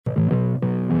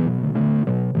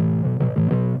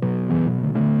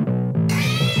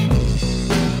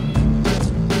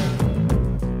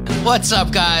What's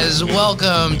up, guys?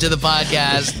 Welcome to the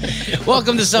podcast.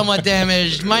 Welcome to Somewhat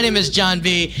Damaged. My name is John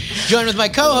B. Joined with my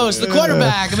co-host, the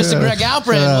quarterback, Mr. Greg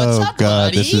Alprin. What's up,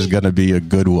 buddy? This is going to be a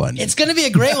good one. It's going to be a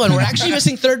great one. We're actually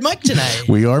missing third Mike tonight.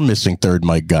 We are missing third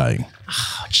mic guy.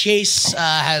 Chase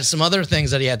has some other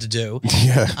things that he had to do.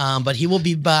 Yeah. But he will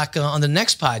be back on the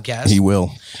next podcast. He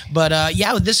will. But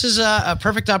yeah, this is a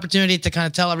perfect opportunity to kind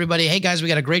of tell everybody, hey, guys, we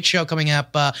got a great show coming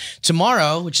up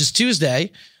tomorrow, which is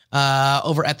Tuesday.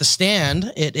 Over at the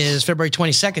Stand. It is February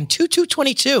 22nd,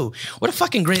 2/2/22. What a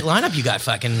fucking great lineup you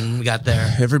got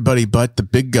there. Everybody but the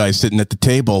big guy sitting at the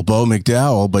table, Bo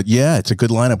McDowell. But yeah, it's a good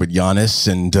lineup with Giannis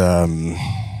and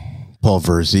Paul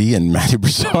Verzi and Matthew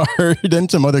Broussard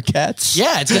and some other cats.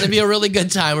 Yeah, it's going to be a really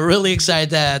good time. We're really excited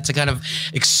to kind of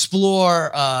explore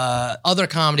other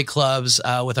comedy clubs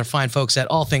with our fine folks at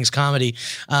All Things Comedy.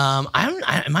 Am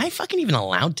I fucking even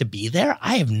allowed to be there?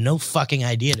 I have no fucking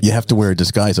idea. You have to wear a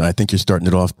disguise, and I think you're starting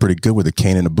it off pretty good with a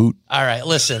cane and a boot. All right,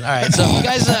 listen. All right, so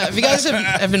if you guys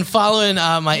have been following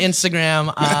my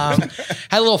Instagram,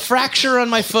 had a little fracture on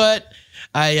my foot.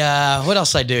 What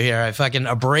else I do here? I fucking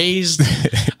abrased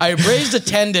a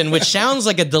tendon, which sounds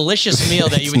like a delicious meal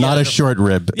that you would It's not a short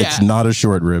rib. Yeah. It's not a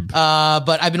short rib.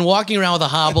 But I've been walking around with a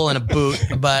hobble and a boot,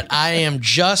 but I am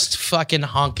just fucking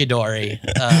honky-dory,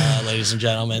 ladies and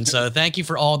gentlemen. So thank you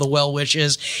for all the well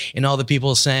wishes and all the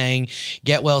people saying,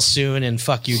 get well soon and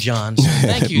fuck you, John. So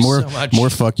thank you so much. More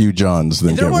fuck you, Johns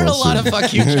than there get weren't well a lot soon. of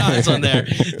fuck you, Johns on there.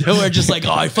 They were just like,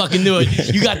 oh, I fucking knew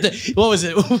it. You got the, what was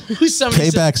it? Who's somebody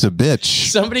Payback's a bitch.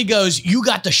 Somebody goes, you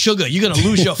got the sugar. You're going to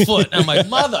lose your foot. And I'm like,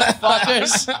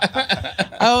 motherfuckers.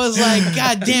 I was like,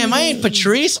 God damn, I ain't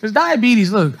Patrice. Because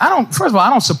diabetes, look, first of all,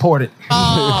 I don't support it.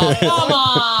 Oh, come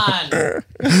on.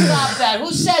 Stop that.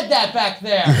 Who said that back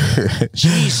there?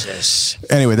 Jesus.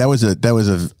 Anyway, that was a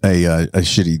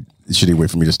shitty way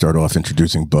for me to start off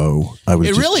introducing Bo.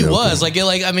 It really was. Like,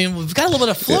 I mean, we've got a little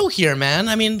bit of flow here, man.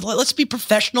 I mean, let's be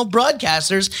professional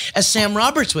broadcasters, as Sam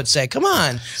Roberts would say. Come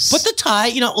on, put the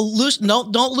tie.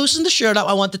 Don't loosen the shirt up.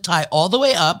 I want the tie all the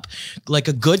way up, like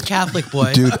a good Catholic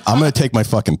boy. Dude, I'm gonna take my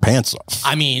fucking pants off.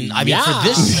 I mean,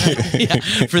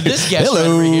 for this guest right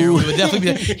over here, we would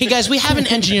definitely be. Hey guys, we have an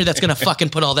engineer that's gonna fucking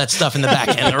put all that stuff in the back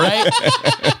end, all right?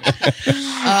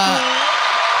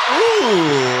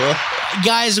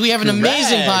 Guys, we have an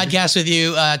amazing podcast with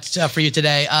you for you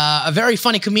today. A very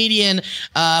funny comedian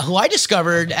who I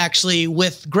discovered actually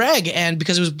with Greg, and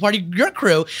because it was part of your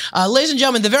crew. Ladies and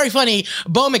gentlemen, the very funny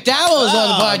Bo McDowell is on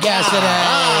the podcast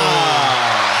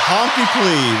today. Honky,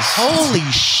 please. Holy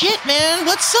shit, man.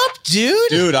 What's up, dude?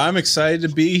 Dude, I'm excited to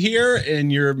be here in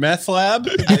your meth lab.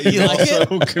 You like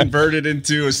also converted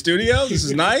into a studio. This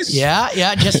is nice.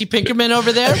 Yeah. Jesse Pinkerman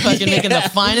over there, fucking making the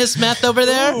finest meth over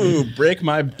there. Ooh, break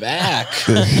my back.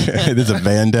 There's a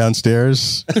van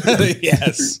downstairs.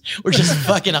 Yes. We're just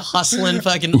fucking hustling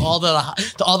fucking all the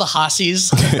hossies.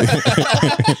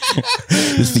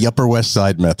 It's the Upper West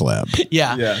Side Meth Lab.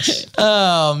 Yeah. Yes.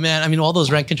 Oh man, I mean, all those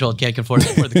rent controlled can't afford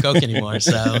the coke anymore.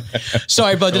 So,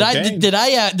 sorry, Bo. Did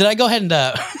I go ahead and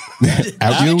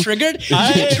Out you? triggered? Did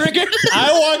you get triggered?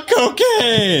 I want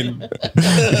cocaine.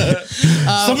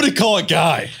 Somebody call a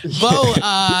guy. Bo,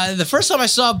 the first time I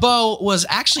saw Bo was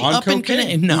actually On up in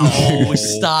cocaine? Connecticut. No,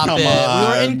 stop Come it. We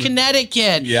were on. in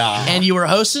Connecticut. Yeah. And you were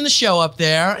hosting the show up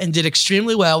there and did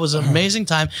extremely well. It was an amazing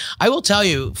time. I will tell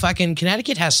you, fucking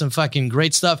Connecticut has some fucking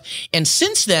great stuff. And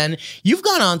since then, you've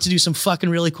gone on to do some fucking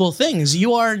really cool things.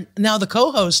 You are now the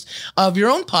co-host of your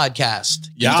own podcast.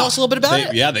 Can you tell us a little bit about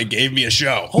it? Yeah, they gave me a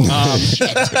show.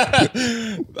 Shit.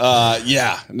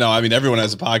 Yeah. No, I mean, everyone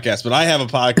has a podcast, but I have a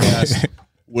podcast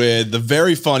with the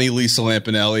very funny Lisa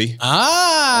Lampanelli.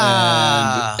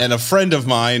 And a friend of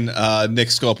mine, Nick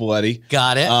Scopoletti.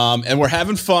 Got it. And we're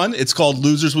having fun. It's called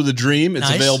Losers with a Dream. It's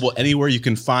Nice. available anywhere you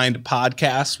can find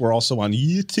podcasts. We're also on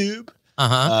YouTube.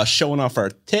 Showing off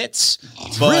our tits.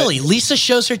 But, Really? Lisa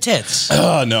shows her tits.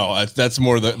 no, that's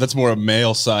more a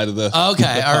male side of the.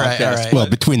 Okay, all right. Well,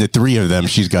 between the three of them,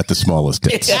 she's got the smallest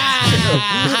tits. Fair.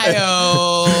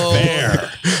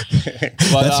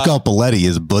 But, That Scopoletti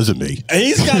is bosomy.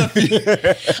 he's got a few.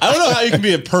 I don't know how you can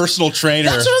be a personal trainer.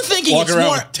 That's what I'm thinking. Walk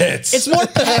around with tits. It's more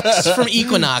pecs from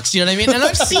Equinox. You know what I mean? And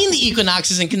I've seen the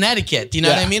Equinoxes in Connecticut. You know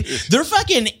what I mean? They're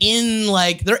fucking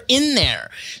they're in there.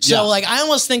 So like, I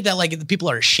almost think that like the people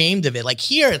are ashamed of it. Like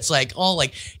here, it's like all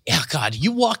like, oh God,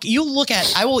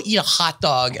 I will eat a hot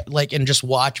dog like and just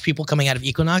watch people coming out of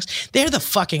Equinox. They're the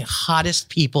fucking hottest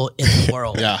people in the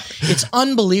world. Yeah. It's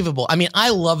unbelievable. I mean, I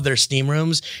love their steam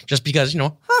rooms just because, you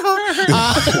know,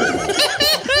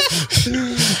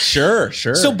 Sure.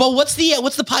 So, but what's the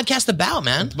podcast about,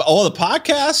 man? Oh, the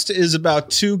podcast is about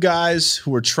two guys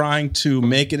who are trying to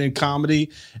make it in comedy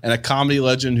and a comedy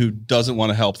legend who doesn't want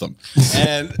to help them.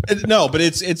 And no, but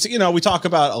it's we talk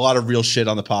about a lot of real shit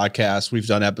on the podcast. We've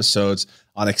done episodes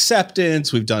on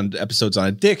acceptance. We've done episodes on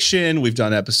addiction. We've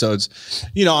done episodes,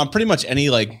 on pretty much any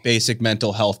like basic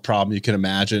mental health problem you can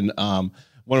imagine.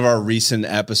 One of our recent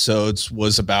episodes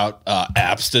was about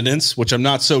abstinence, which I'm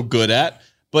not so good at,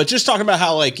 but just talking about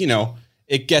how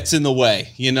it gets in the way,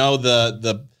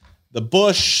 the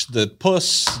bush, the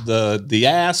puss, the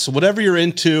ass, whatever you're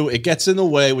into, it gets in the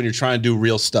way when you're trying to do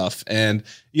real stuff. And,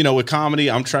 with comedy,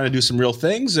 I'm trying to do some real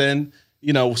things. And,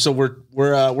 so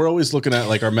we're always looking at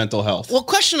like our mental health. Well,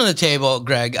 question on the table,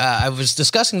 Greg. I was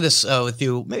discussing this with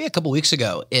you maybe a couple weeks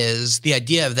ago. Is the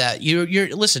idea of that you're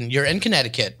in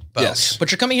Connecticut, yes,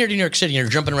 but you're coming here to New York City and you're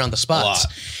jumping around the spots,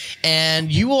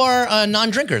 and you are a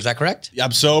non-drinker. Is that correct?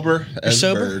 I'm sober. You're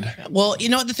sober. Bird. Well,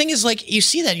 the thing is, like, you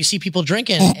see people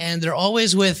drinking, and they're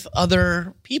always with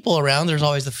other people around. There's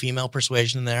always the female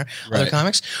persuasion in there, other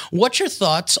comics. What's your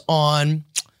thoughts on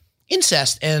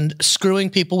incest and screwing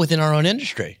people within our own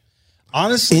industry?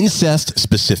 Honestly, incest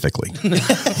specifically.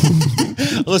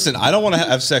 Listen, I don't want to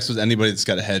have sex with anybody that's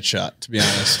got a headshot, to be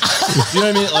honest. You know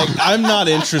what I mean? Like, I'm not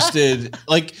interested.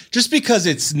 Like, just because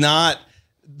it's not,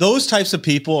 those types of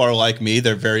people are like me.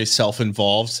 They're very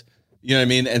self-involved. You know what I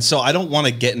mean? And so I don't want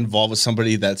to get involved with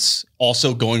somebody that's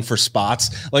also going for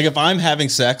spots. Like, if I'm having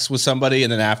sex with somebody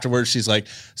and then afterwards she's like,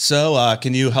 so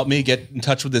can you help me get in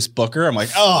touch with this booker? I'm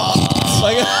like, I'm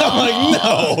like,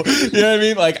 no. You know what I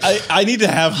mean? Like, I need to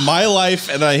have my life,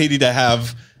 and I need to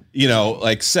have,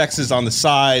 like, sex is on the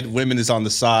side, women is on the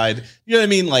side. You know what I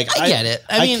mean? Like, I get it.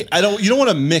 I mean, you don't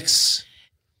want to mix.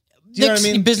 Do you know what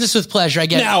I mean? Business with pleasure. I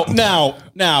get it.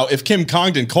 Now, if Kim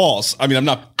Congdon calls, I mean, I'm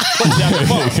not putting down the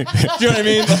phone. Do you know what I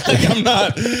mean? Like, I'm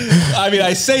not. I mean,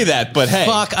 I say that, but hey,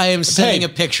 fuck! I am sending a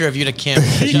picture of you to Kim.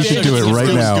 You should do it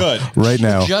right now. Good. Right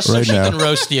now. Just so she can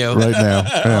roast you. Right now.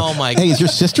 Yeah. Oh my god! Hey, is your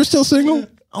sister still single?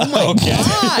 Oh my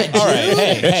god! All right.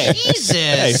 Hey. Jesus.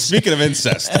 Hey, speaking of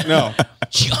incest, no.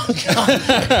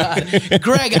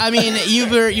 Greg, I mean, you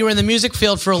were in the music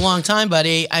field for a long time,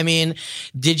 buddy. I mean,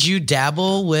 did you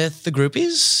dabble with the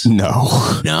groupies?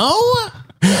 No.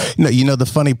 No, the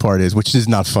funny part is, which is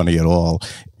not funny at all,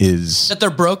 is that they're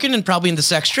broken and probably in the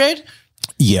sex trade?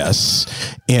 Yes.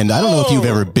 And I don't know if you've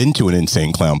ever been to an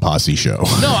Insane Clown Posse show.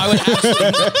 No, I would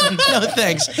absolutely no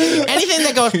thanks. Anything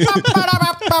that goes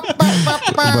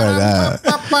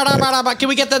can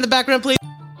we get that in the background, please?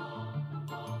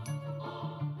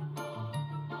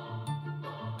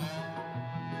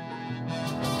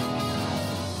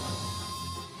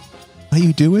 Why are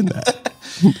you doing that?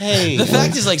 Hey, the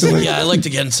fact is, like, yeah, I like to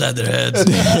get inside their heads.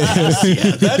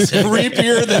 That's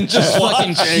creepier than just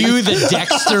fucking cue the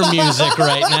Dexter music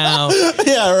right now.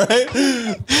 Yeah, right.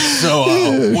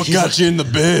 So, what got you in the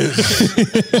biz?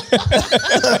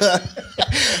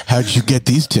 How'd you get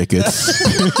these tickets?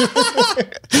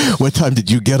 What time did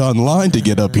you get online to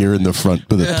get up here in the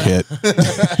front of the pit?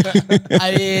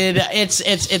 I mean,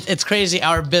 it's crazy.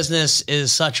 Our business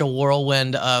is such a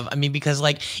whirlwind of, because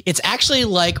like, it's actually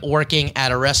like working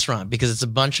at a restaurant, because it's a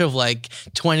bunch of like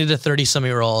 20 to 30 some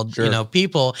year old,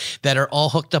 people that are all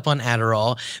hooked up on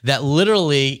Adderall that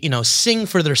literally, sing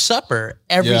for their supper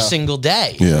every single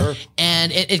day. Yeah.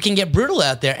 And it can get brutal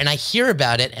out there. And I hear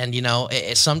about it, and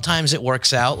sometimes it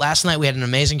works out. Last night we had an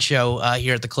amazing show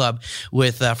here at the club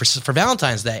with for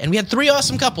Valentine's Day, and we had 3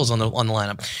 awesome couples on the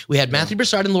lineup. We had Matthew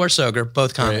Broussard and Laura Soger,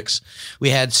 both comics. Right. We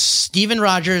had Steven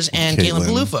Rogers and Caitlin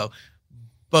Palufo,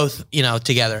 both,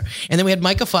 together. And then we had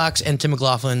Micah Fox and Tim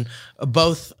McLaughlin,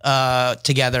 both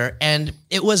together. And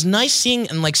it was nice seeing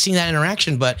that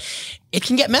interaction, but it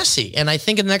can get messy. And I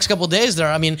think in the next couple of days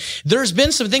there's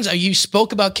been some things. You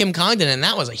spoke about Kim Congdon, and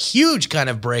that was a huge kind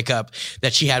of breakup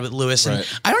that she had with Lewis. And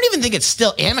I don't even think it's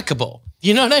still amicable.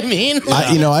 You know what I mean?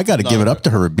 I got to give it up to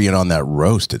her being on that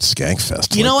roast at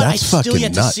Skankfest. You know what? I still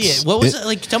yet to see it. What was it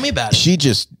like? Tell me about it. She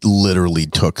just literally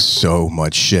took so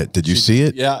much shit. Did you see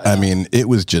it? Yeah. I mean, it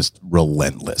was just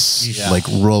relentless. Yeah. Like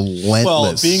relentless.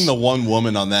 Well, being the one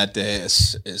woman on that day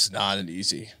is not an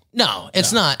easy. No,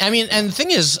 it's not. I mean, and the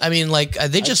thing is,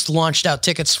 they just launched out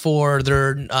tickets for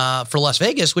their for Las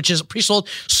Vegas, which is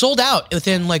sold out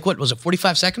within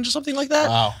 45 seconds or something like that.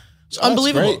 Wow. It's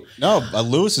unbelievable. Great. No,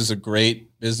 Lewis is a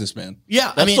great businessman.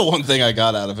 Yeah. That's the one thing I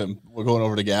got out of him. We're going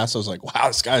over to gas. I was like, wow,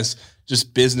 this guy's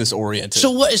just business oriented.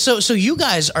 So what? So you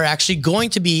guys are actually going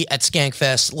to be at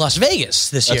Skankfest Las Vegas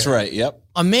this year. That's right. Yep.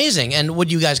 Amazing. And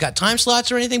what, you guys got time slots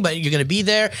or anything? But you're going to be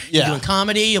there. Yeah. You're doing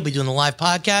comedy. You'll be doing the live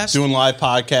podcast. Doing live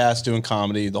podcasts, doing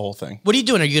comedy, the whole thing. What are you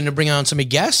doing? Are you going to bring on some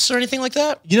guests or anything like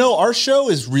that? You know, our show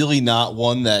is really not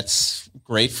one that's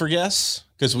great for guests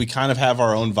because we kind of have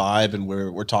our own vibe and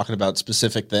we're talking about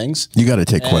specific things. You got to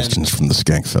take questions from the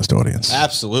Skankfest audience.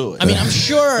 Absolutely. I mean, I'm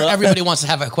sure everybody wants to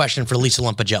have a question for Lisa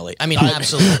Lumpagelli. I mean,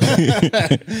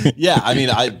 absolutely. Yeah. I mean,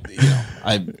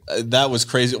 that was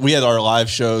crazy. We had our live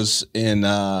shows in,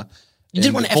 you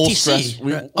did one at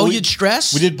FTC. You did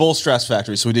Stress? We did both Stress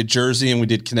Factory. So we did Jersey and we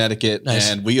did Connecticut.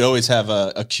 Nice. And we always have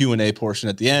a Q&A portion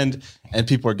at the end. And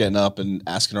people are getting up and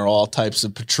asking her all types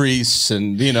of Patrice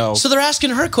and, you know. So they're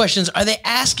asking her questions. Are they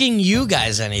asking you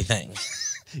guys anything?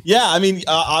 Yeah. I mean,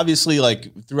 obviously,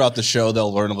 like throughout the show,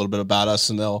 they'll learn a little bit about us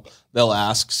and they'll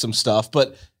ask some stuff.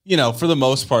 But, you know, for the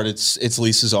most part, it's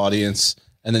Lisa's audience.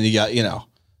 And then you got, you know,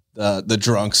 the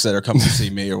drunks that are coming to see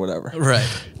me or whatever. Right.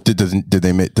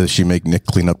 Does she make Nick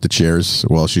clean up the chairs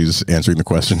while she's answering the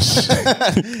questions?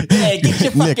 Hey, get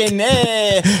your fucking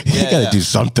you got to do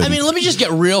something. I mean, let me just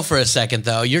get real for a second,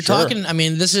 though. You're talking. I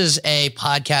mean, this is a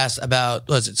podcast about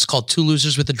it's called Two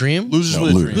Losers with a Dream.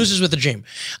 Losers with a Dream.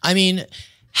 I mean,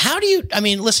 how do you? I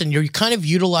mean, listen, you're kind of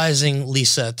utilizing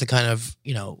Lisa to kind of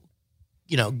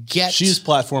get. She's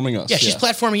platforming us. Yeah, she's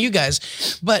platforming you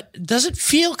guys. But does it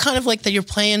feel kind of like that you're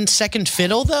playing second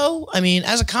fiddle, though? I mean,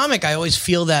 as a comic, I always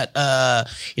feel that,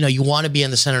 you want to be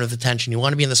in the center of attention. You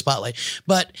want to be in the spotlight.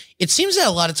 But it seems that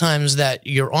a lot of times that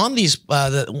you're on these,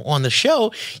 on the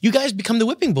show, you guys become the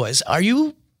whipping boys. Are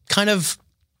you kind of,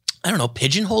 I don't know,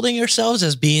 pigeonholing yourselves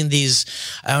as being these,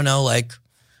 I don't know, like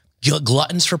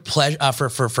gluttons for pleasure,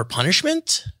 for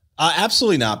punishment?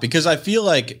 Absolutely not, because I feel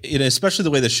like, especially the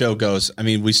way the show goes. I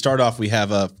mean, we start off, we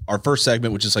have our first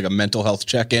segment, which is like a mental health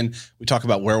check-in. We talk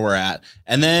about where we're at.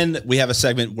 And then we have a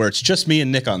segment where it's just me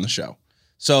and Nick on the show.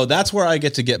 So that's where I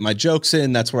get my jokes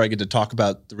in. That's where I get to talk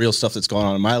about the real stuff that's going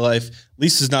on in my life.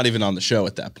 Lisa's not even on the show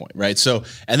at that point, right? So,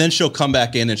 and then she'll come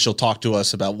back in and she'll talk to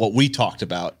us about what we talked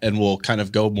about, and we'll kind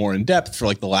of go more in depth for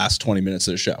like the last 20 minutes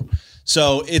of the show.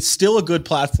 So it's still a good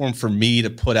platform for me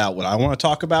to put out what I want to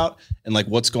talk about and like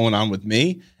what's going on with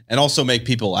me, and also make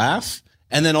people laugh.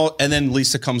 And then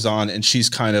Lisa comes on and she's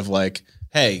kind of like,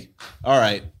 hey, all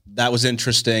right, that was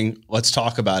interesting. Let's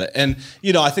talk about it. And,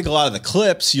 I think a lot of the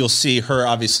clips, you'll see her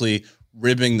obviously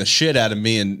ribbing the shit out of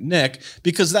me and Nick,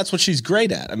 because that's what she's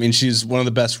great at. I mean, she's one of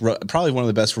the best, probably one of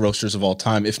the best roasters of all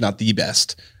time, if not the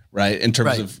best. Right, in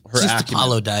terms of her since acumen.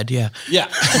 Apollo died, yeah.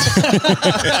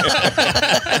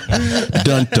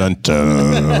 Dun dun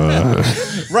dun.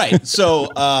 Right. So,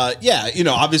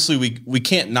 obviously we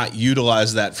can't not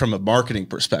utilize that from a marketing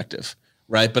perspective,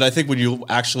 right? But I think when you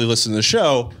actually listen to the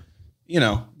show,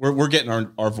 we're getting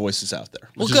our voices out there,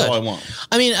 which is all I want.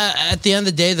 I mean, at the end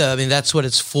of the day, though, I mean, that's what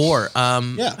it's for.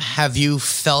 Have you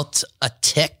felt a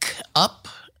tick up?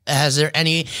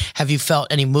 Have you felt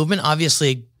any movement?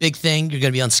 Obviously, big thing. You're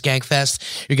going to be on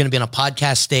Skankfest. You're going to be on a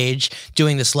podcast stage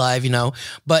doing this live,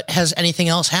 but has anything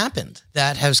else happened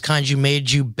that has kind of made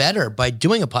you better by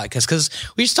doing a podcast? Because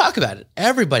we just talk about it.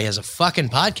 Everybody has a fucking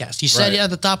podcast. You said at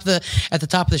the top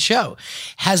of the show.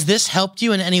 Has this helped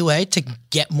you in any way to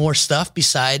get more stuff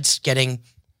besides getting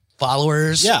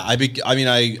followers? Yeah.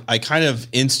 I kind of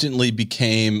instantly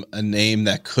became a name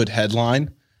that could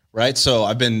headline. Right. So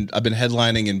I've been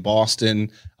headlining in Boston.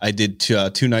 I did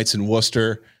two nights in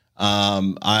Worcester.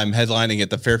 I'm headlining at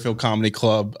the Fairfield Comedy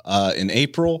Club in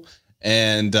April.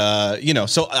 And,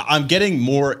 so I'm getting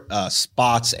more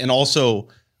spots, and also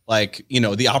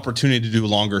the opportunity to do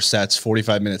longer sets,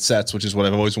 45-minute sets, which is what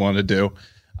I've always wanted to do.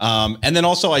 And then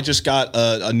also I just got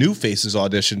a New Faces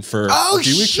audition for a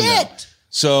few weeks from now.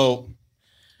 So,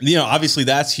 obviously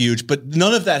that's huge, but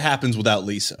none of that happens without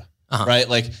Lisa. Uh-huh. Right.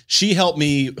 Like, she helped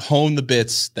me hone the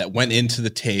bits that went into the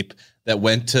tape, that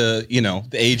went to, the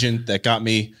agent that got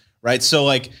me. Right. So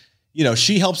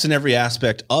she helps in every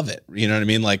aspect of it. You know what I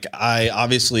mean? Like, I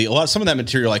obviously some of that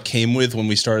material I came with when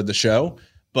we started the show,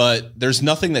 but there's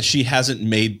nothing that she hasn't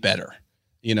made better,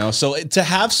 so to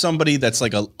have somebody that's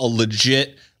like a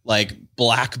legit, like,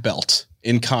 black belt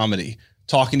in comedy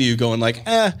talking to you, going like,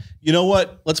 you know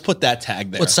what? Let's put that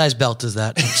tag there. What size belt is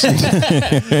that? It's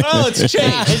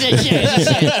changed.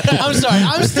 I'm sorry.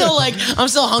 I'm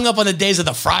still hung up on the days of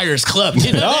the Friars Club.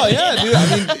 Dude.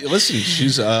 I mean, listen,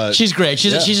 she's great.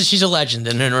 She's a legend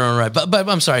in her own right. But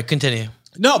I'm sorry. Continue.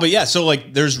 No, but yeah. So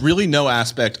there's really no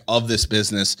aspect of this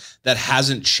business that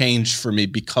hasn't changed for me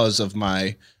because of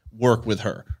my work with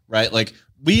her. Right. Like,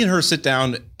 we and her sit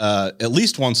down at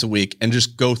least once a week and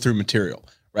just go through material.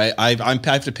 right? I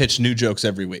have to pitch new jokes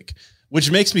every week,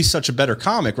 which makes me such a better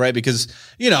comic, right? Because,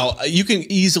 you know, you can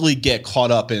easily get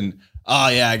caught up in, oh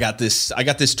yeah, I got this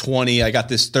 20, I got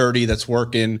this 30 that's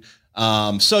working.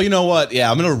 So you know what? Yeah,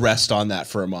 I'm going to rest on that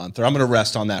for a month, or I'm going to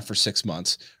rest on that for 6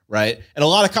 months. Right. And a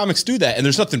lot of comics do that, and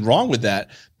there's nothing wrong with that,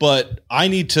 but I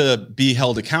need to be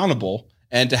held accountable,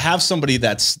 and to have somebody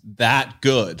that's that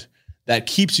good that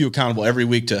keeps you accountable every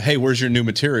week to, hey, where's your new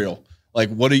material? Like,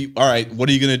 what are you going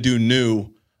to do new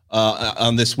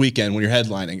on this weekend when you're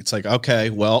headlining? It's like, okay,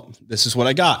 well, this is what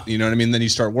I got. You know what I mean? Then you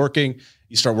start working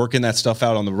that stuff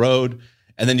out on the road,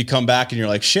 and then you come back and you're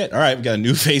like, shit, all right, we got a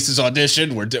New Faces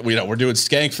audition. We're doing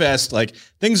Skankfest. Like,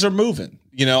 things are moving.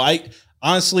 You know,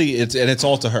 honestly, it's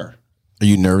all to her. Are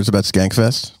you nervous about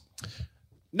Skankfest?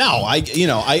 No, I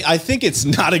think it's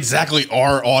not exactly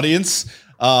our audience.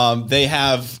 They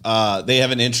have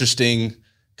an interesting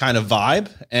kind of vibe,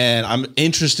 and I'm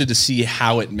interested to see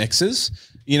how it mixes.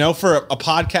 You know, for a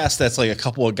podcast that's like a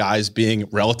couple of guys being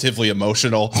relatively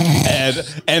emotional and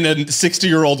a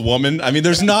 60-year-old woman, I mean,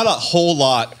 there's not a whole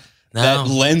lot that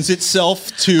lends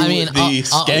itself to the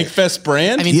Skankfest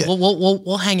brand. I mean,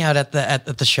 we'll hang out at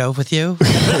the show with you.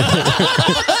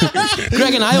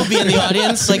 Greg and I will be in the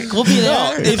audience. Like, we'll be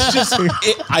there. No, it's just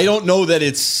I don't know that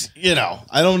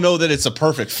it's a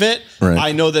perfect fit. Right.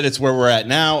 I know that it's where we're at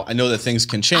now. I know that things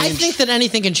can change. I think that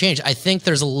anything can change. I think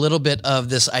there's a little bit of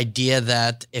this idea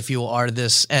that if you are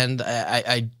this, and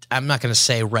I'm not going to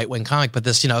say right-wing comic, but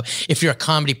this, you know, if you're a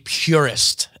comedy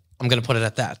purist, I'm going to put it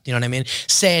at that. You know what I mean?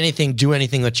 Say anything, do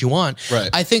anything that you want.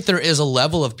 Right. I think there is a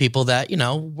level of people that, you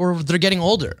know, they're getting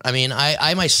older. I mean,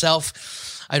 I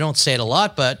myself, I don't say it a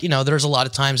lot, but, you know, there's a lot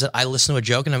of times that I listen to a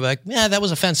joke and I'm like, yeah, that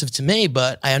was offensive to me,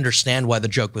 but I understand why the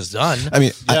joke was done. I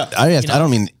mean, I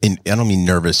don't mean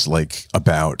nervous, like,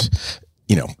 about,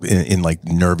 you know, in like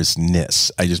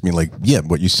nervousness. I just mean, like, yeah,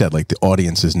 what you said, like, the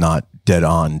audience is not dead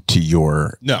on to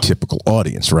your typical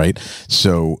audience, right?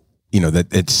 So, you know,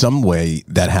 that in some way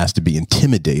that has to be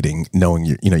intimidating, knowing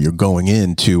you're going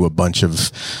into a bunch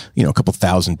of, you know, a couple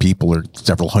thousand people or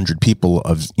several hundred people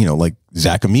of, you know, like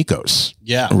Zach Amicos.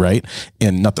 Yeah. Right.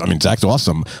 And Zach's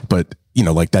awesome, but, you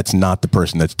know, like, that's not the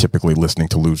person that's typically listening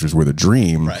to Losers With a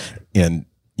Dream. Right. And,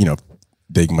 you know,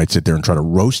 they might sit there and try to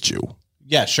roast you.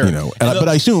 Yeah, sure. You know, but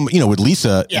I assume, you know, with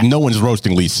Lisa, no one's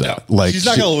roasting Lisa. No, like, she's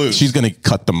not going to lose. She's going to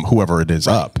cut them, whoever it is,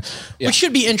 up. Yeah. Which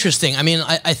should be interesting. I mean,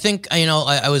 I think, you know,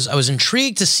 I was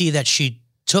intrigued to see that she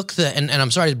took and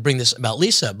I'm sorry to bring this about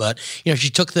Lisa, but, you know, she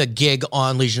took the gig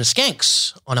on Legion of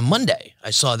Skanks on a Monday.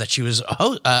 I saw that she was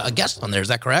a guest on there. Is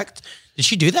that correct? Did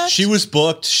she do that? She was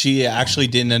booked. She actually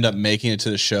didn't end up making it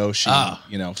to the show. She,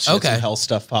 you know, she had some health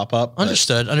stuff pop up.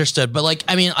 Understood. But, like,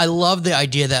 I mean, I love the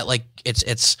idea that, like,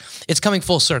 it's coming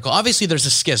full circle. Obviously, there's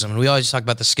a schism, and we always talk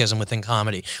about the schism within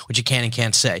comedy, which you can and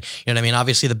can't say. You know what I mean?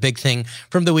 Obviously, the big thing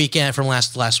from the weekend, from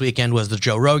last weekend, was the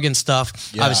Joe Rogan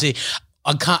stuff. Yeah. Obviously,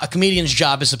 a comedian's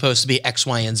job is supposed to be X,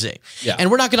 Y, and Z. Yeah.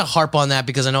 And we're not going to harp on that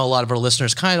because I know a lot of our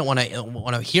listeners kind of want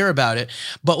to hear about it.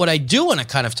 But what I do want to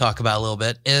kind of talk about a little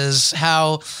bit is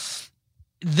how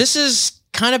this is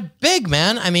kind of big,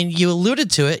 man. I mean, you alluded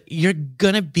to it. You're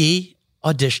going to be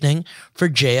auditioning for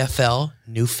JFL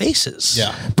New Faces.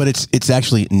 Yeah. But it's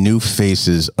actually New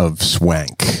Faces of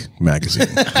Swank magazine.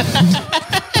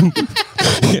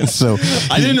 And so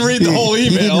I didn't read the whole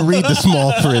email. He didn't read the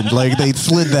small print. Like, they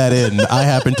slid that in. I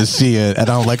happened to see it, and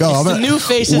I'm like, "Oh, it's the New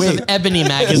Faces of Ebony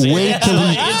magazine."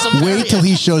 Wait till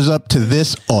he shows up to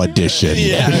this audition.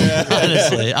 Yeah,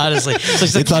 honestly,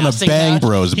 so it's on a Bang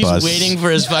Bros bus. He's waiting for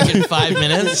his fucking 5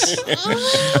 minutes.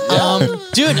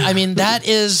 Dude, I mean, that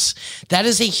is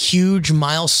a huge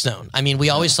milestone. I mean, we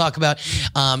always talk about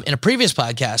in a previous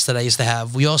podcast that I used to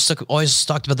have. We always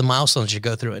talked about the milestones you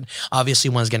go through, and obviously,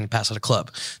 one's getting past at a club.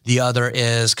 The other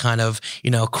is kind of,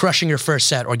 you know, crushing your first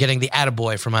set or getting the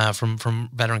attaboy from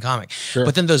Veteran Comic. Sure.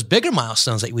 But then those bigger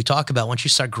milestones that we talk about once you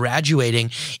start graduating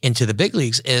into the big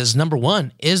leagues is, number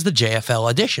one, is the JFL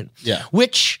audition. Yeah.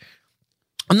 Which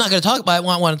I'm not going to talk about.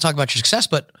 I want to talk about your success,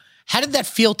 but how did that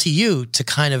feel to you to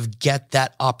kind of get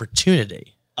that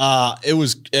opportunity? It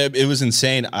was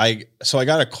insane. I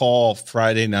got a call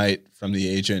Friday night from my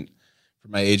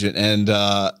agent, and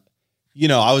you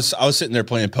know, I was sitting there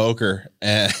playing poker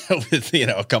and with, you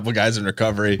know, a couple of guys in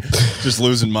recovery, just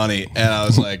losing money, and I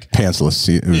was like, pantsless.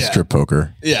 It was strip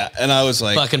poker. Yeah, and I was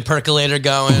like, fucking percolator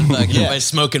going, fucking everybody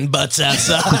smoking butts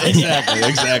outside.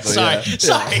 exactly.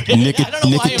 Sorry.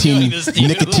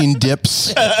 Nicotine dips.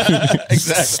 Exactly.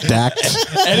 Stacked.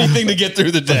 Anything to get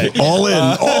through the day. All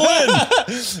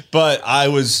in. But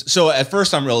at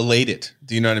first I'm elated.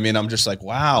 Do you know what I mean? I'm just like,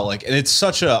 wow. Like, and it's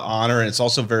such an honor, and it's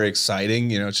also very exciting.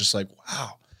 You know, it's just like,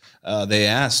 wow. they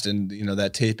asked, and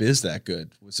that tape is that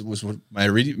good was my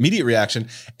immediate reaction.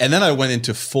 And then I went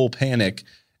into full panic,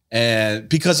 and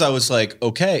because I was like,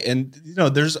 okay. And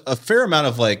there's a fair amount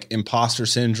of like imposter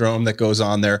syndrome that goes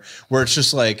on there where it's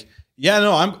just like, yeah,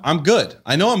 no, I'm good.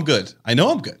 I know I'm good.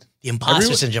 The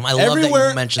imposter syndrome. I love that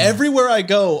you mentioned that. Everywhere I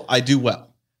go, I do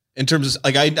well in terms of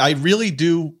like, I really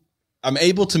do. I'm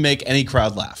able to make any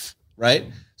crowd laugh. Right.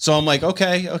 So I'm like,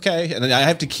 okay. And then I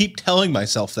have to keep telling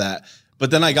myself that. But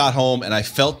then I got home and I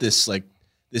felt this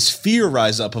fear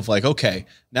rise up of like, okay,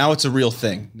 now it's a real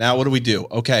thing. Now what do we do?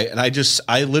 Okay. And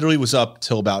I literally was up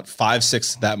till about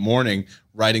 5-6 that morning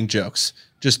writing jokes,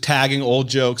 just tagging old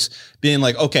jokes, being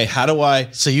like, okay, how do I?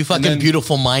 So you fucking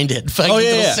beautiful minded. Oh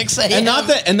yeah. 6 a.m.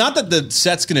 And not that the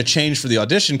set's going to change for the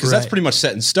audition, because that's pretty much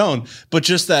set in stone, but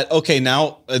just that, okay,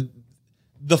 now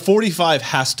the 45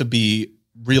 has to be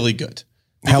really good.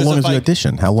 How long is the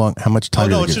audition? How much time?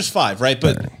 Oh no, it's just 5, right?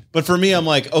 But for me, I'm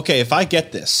like, okay, if I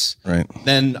get this, right,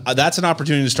 then that's an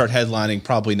opportunity to start headlining,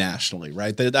 probably nationally,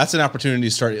 right? That's an opportunity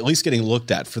to start at least getting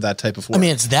looked at for that type of work. I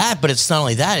mean, it's that, but it's not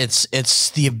only that. It's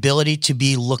the ability to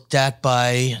be looked at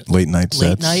by late nights.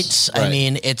 Right. I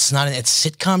mean, it's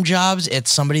sitcom jobs.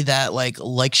 It's somebody that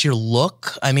likes your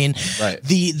look. I mean, right.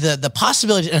 The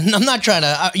possibility. And I'm not trying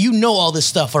to. All this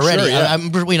stuff already. Sure, yeah.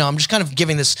 I'm just kind of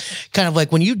giving this kind of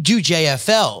like when you do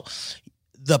JFL.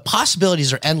 The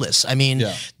possibilities are endless. I mean,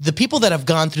 the people that have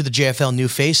gone through the JFL New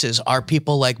Faces are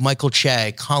people like Michael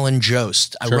Che, Colin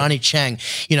Jost, Ronnie Chang.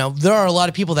 There are a lot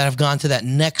of people that have gone to that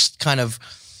next kind of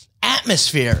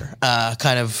atmosphere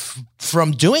kind of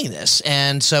from doing this.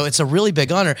 And so it's a really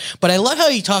big honor. But I love how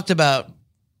you talked about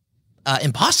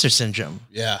imposter syndrome.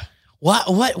 Yeah.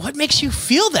 What makes you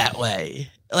feel that way?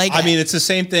 Like, I mean, it's the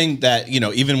same thing that,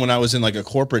 even when I was in like a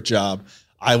corporate job,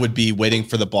 I would be waiting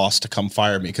for the boss to come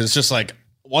fire me. Cause it's just like,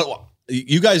 what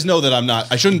you guys know that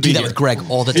I shouldn't be that here. With Greg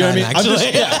all the time.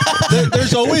 Actually,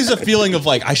 there's always a feeling of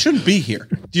like, I shouldn't be here.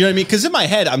 Do you know what I mean? Cause in my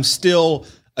head, I'm still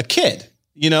a kid,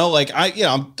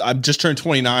 I'm just turned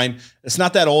 29. It's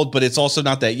not that old, but it's also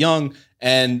not that young.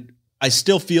 And I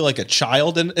still feel like a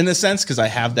child in a sense. Cause I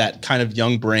have that kind of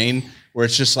young brain where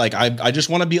it's just like, I just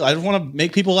want to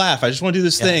make people laugh. I just want to do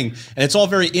this thing. And it's all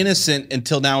very innocent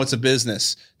until now it's a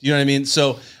business. Do you know what I mean?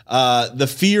 So the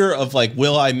fear of like,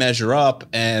 will I measure up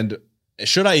and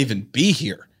should I even be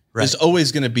here is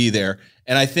always going to be there.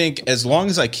 And I think as long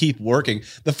as I keep working,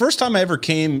 the first time I ever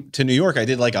came to New York, I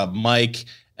did like a mic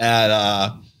at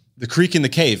the Creek in the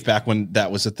Cave back when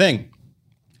that was a thing.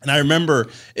 And I remember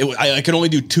I could only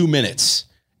do 2 minutes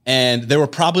and there were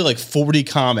probably like 40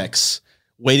 comics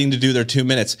waiting to do their 2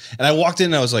 minutes. And I walked in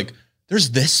and I was like, there's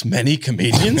this many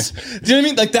comedians? Do you know what I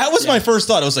mean? Like that was my first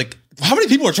thought. I was like, how many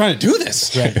people are trying to do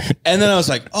this? Right. And then I was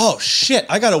like, oh shit,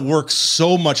 I got to work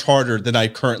so much harder than I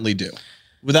currently do.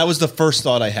 But that was the first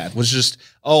thought I had, was just,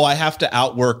 I have to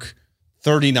outwork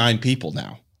 39 people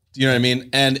now. Do you know what I mean?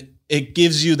 And it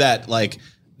gives you that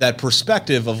that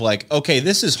perspective of like, okay,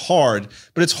 this is hard,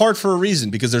 but it's hard for a reason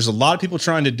because there's a lot of people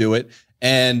trying to do it.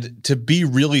 And to be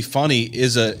really funny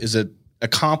is a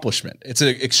accomplishment. It's an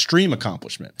extreme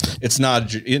accomplishment. It's not,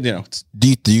 Do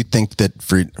you think that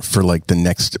for like the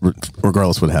next,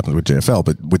 regardless what happens with JFL,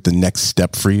 but with the next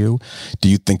step for you, do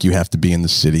you think you have to be in the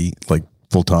city like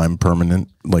full-time, permanent,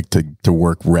 like to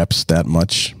work reps that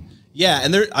much? Yeah.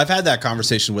 And I've had that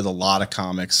conversation with a lot of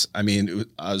comics. I mean,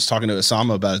 I was talking to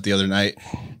Osama about it the other night.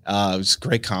 It was a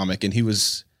great comic and we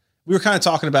were kind of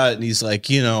talking about it and he's like,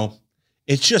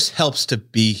 it just helps to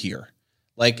be here.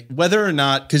 Like whether or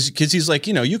not, cause he's like,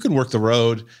 you can work the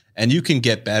road and you can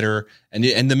get better and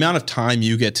the amount of time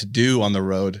you get to do on the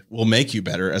road will make you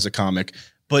better as a comic,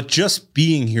 but just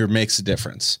being here makes a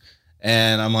difference.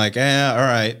 And I'm like, all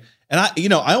right. And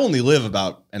I only live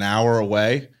about an hour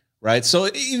away. Right. So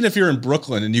even if you're in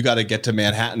Brooklyn and you got to get to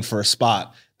Manhattan for a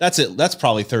spot, that's it. That's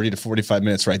probably 30 to 45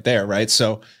 minutes right there. Right.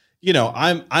 So,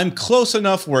 I'm close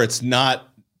enough where it's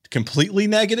not completely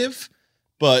negative,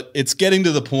 but it's getting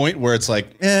to the point where it's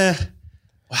like,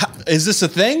 is this a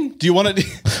thing? Do you want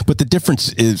to? But the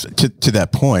difference is to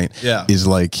that point is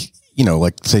like,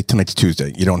 like say tonight's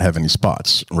Tuesday, you don't have any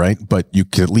spots, right? But you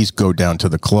could at least go down to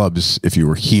the clubs if you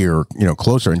were here,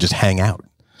 closer and just hang out.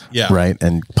 Yeah. Right.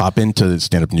 And pop into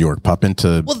Stand Up New York, pop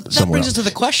into that brings us to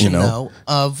the question though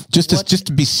of just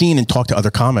to be seen and talk to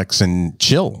other comics and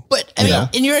chill. But I mean,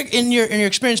 in your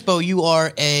experience, Bo, you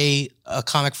are a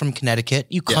comic from Connecticut.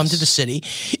 You come to the city.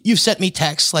 You've sent me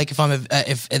texts like if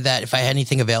I had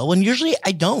anything available, and usually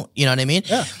I don't. You know what I mean?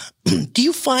 Yeah. Do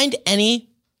you find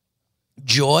any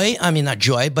joy? I mean, not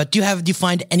joy, but do you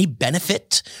find any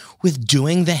benefit with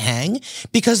doing the hang?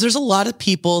 Because there's a lot of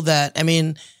people that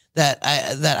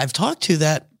I've talked to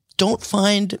that don't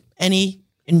find any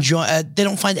they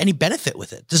don't find any benefit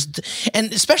with it.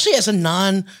 And especially as a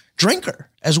non-drinker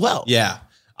as well. Yeah.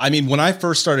 I mean, when I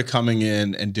first started coming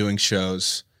in and doing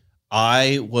shows,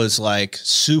 I was like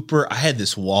I had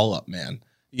this wall up, man.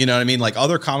 You know what I mean? Like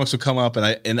other comics would come up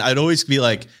and I'd always be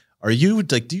like, do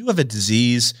you have a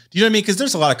disease? Do you know what I mean? Because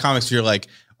there's a lot of comics where you're like,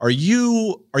 are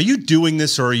you doing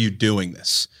this or are you doing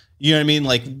this? You know what I mean?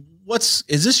 Like,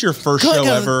 is this your first show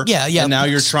ever? Yeah. And now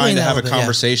you're trying to have a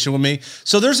conversation with me.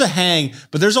 So there's a hang,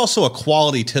 but there's also a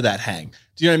quality to that hang.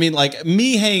 Do you know what I mean? Like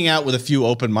me hanging out with a few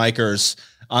open micers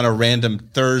on a random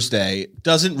Thursday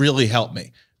doesn't really help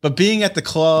me. But being at the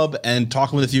club and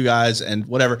talking with a few guys and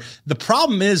whatever, the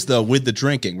problem is though with the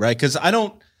drinking, right? Because I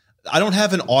don't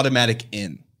have an automatic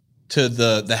in to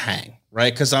the hang,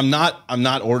 right? Because I'm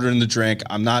not ordering the drink.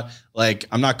 I'm not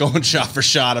going shot for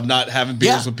shot. I'm not having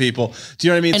beers with people. Do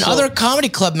you know what I mean? And other comedy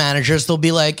club managers, they'll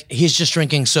be like, he's just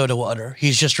drinking soda water.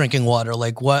 He's just drinking water.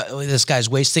 Like, what? This guy's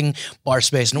wasting bar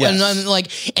space. And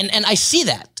I see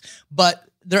that, but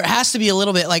there has to be a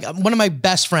little bit, like one of my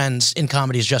best friends in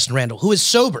comedy is Justin Randall, who is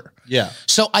sober. Yeah.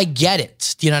 So I get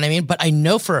it. Do you know what I mean? But I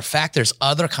know for a fact there's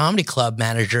other comedy club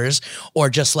managers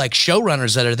or just like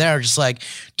showrunners that are there just like,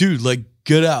 dude, like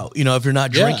get out, you know, if you're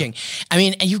not drinking. I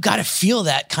mean, and you've got to feel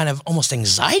that kind of almost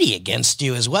anxiety against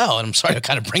you as well. And I'm sorry to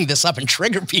kind of bring this up and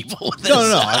trigger people with this.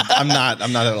 No. I'm not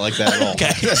like that at all. Okay.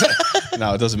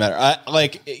 No, it doesn't matter.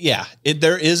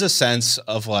 There is a sense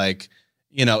of like,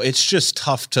 you know, it's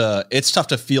tough to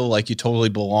feel like you totally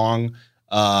belong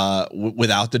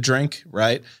without the drink,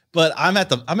 right? But I'm at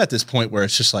this point where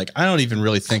it's just like I don't even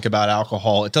really think about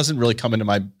alcohol. It doesn't really come into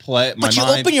my mind. But you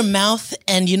open your mouth,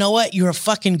 and you know what? You're a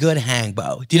fucking good hang,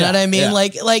 Bo. Do you know what I mean? Yeah.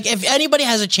 Like if anybody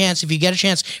has a chance, if you get a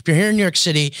chance, if you're here in New York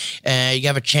City and you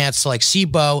have a chance to like see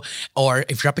Bo, or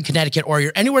if you're up in Connecticut, or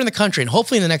you're anywhere in the country, and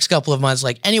hopefully in the next couple of months,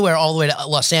 like anywhere all the way to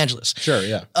Los Angeles. Sure,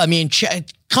 yeah. I mean,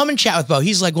 come and chat with Bo.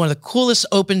 He's like one of the coolest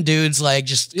open dudes. Like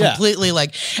just completely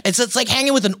like it's like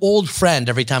hanging with an old friend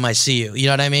every time I see you. You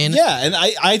know what I mean? Yeah, and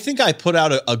I think I put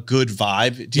out a good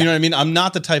vibe. Do you know what I mean? I'm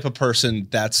not the type of person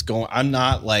I'm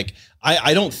not like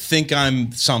I don't think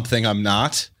I'm something I'm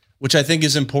not, which I think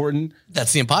is important.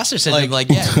 That's the imposter syndrome. I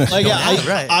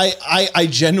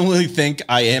genuinely think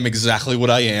I am exactly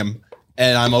what I am,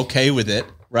 and I'm okay with it.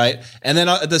 Right. And then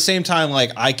at the same time,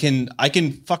 like I can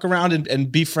fuck around and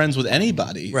be friends with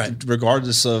anybody, right,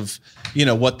 regardless of, you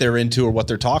know, what they're into or what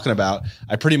they're talking about.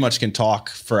 I pretty much can talk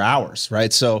for hours.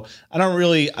 Right. So I don't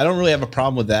really have a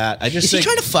problem with that. Is he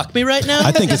trying to fuck me right now?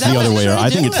 I think it's the other way. I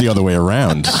think it's the other way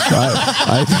around.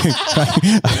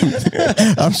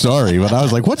 I'm sorry, but I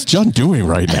was like, what's John doing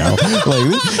right now?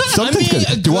 Like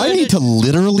do I need to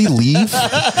literally leave?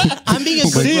 I'm being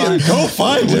a good go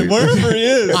find him wherever he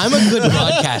is. I'm a good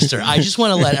broadcaster. I just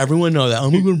want to let everyone know that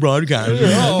I'm a good broadcaster.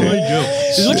 Oh, I do.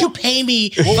 This is what you pay me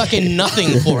fucking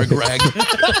nothing for, Greg.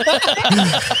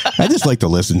 I just like to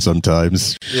listen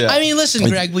sometimes. Yeah. I mean, listen,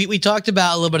 Greg, we talked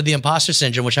about a little bit of the imposter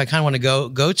syndrome, which I kind of want to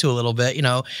go to a little bit. You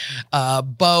know,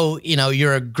 Bo, you know,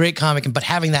 you're a great comic, but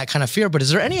having that kind of fear. But is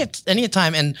there any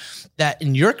time that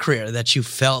in your career that you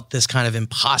felt this kind of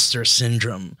imposter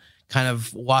syndrome kind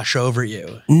of wash over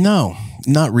you? No,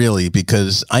 not really,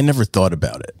 because I never thought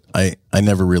about it. I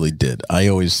never really did. I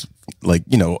always, like,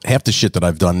 you know, half the shit that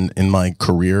I've done in my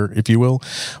career, if you will,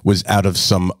 was out of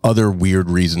some other weird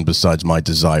reason besides my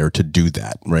desire to do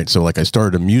that, right? So, like, I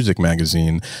started a music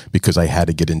magazine because I had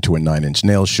to get into a Nine Inch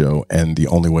Nails show, and the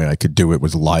only way I could do it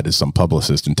was lie to some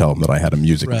publicist and tell them that I had a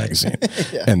music magazine.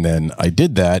 And then I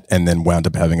did that, and then wound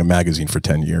up having a magazine for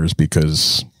 10 years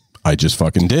because I just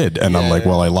fucking did. And I'm like,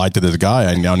 well, I lied to this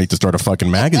guy. I now need to start a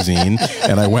fucking magazine.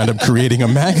 And I wound up creating a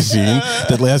magazine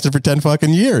that lasted for 10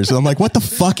 fucking years. And I'm like, what the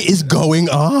fuck is going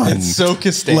on? It's so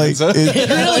Costanza. Like, it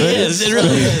really is. It really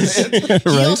is.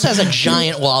 He also has a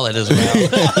giant wallet as well.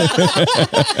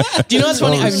 Do you know what's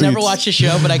funny? I've never watched a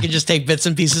show, but I can just take bits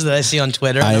and pieces that I see on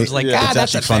Twitter. And I was like,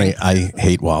 that's a funny. I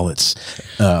hate wallets.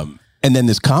 And then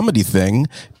this comedy thing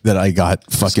that I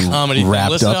got fucking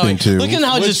wrapped up into. Look at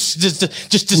how it just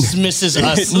dismisses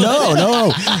us.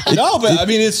 No. But I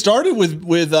mean, it started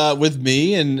with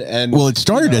me and well, it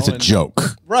started as a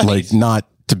joke, right? Like not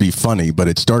to be funny, but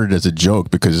it started as a joke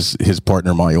because his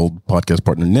partner, my old podcast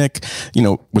partner, Nick, you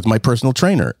know, was my personal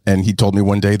trainer. And he told me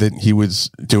one day that he was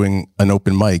doing an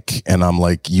open mic, and I'm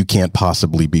like, you can't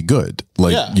possibly be good.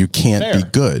 Like, you can't be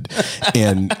good.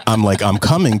 And I'm like, I'm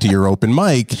coming to your open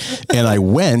mic. And I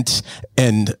went,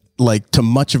 and like, to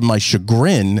much of my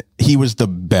chagrin, he was the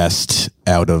best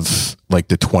out of like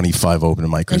the 25 open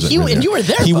micers. And you were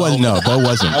there. He was Bo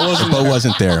wasn't. Bo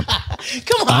wasn't there.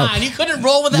 Come on, you couldn't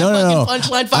roll with that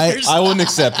punchline, fuckers. I wouldn't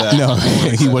accept that. No,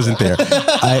 he wasn't there.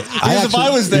 If I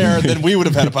was there, then we would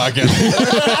have had a podcast.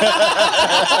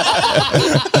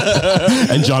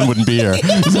 And John wouldn't be here.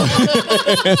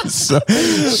 So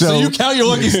you count your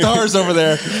lucky stars over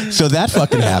there. So that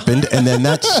fucking happened, and then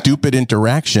that stupid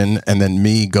interaction, and then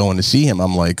me going to see him.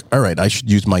 I'm like, all right, I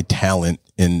should use my talent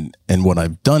in what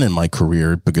I've done in my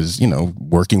career, because, you know,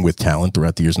 working with talent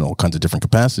throughout the years in all kinds of different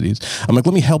capacities. I'm like,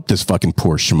 let me help this fucking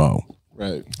poor schmo.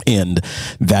 Right. And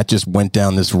that just went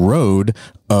down this road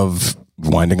of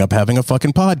winding up having a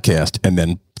fucking podcast, and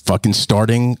then fucking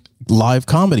starting live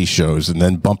comedy shows, and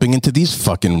then bumping into these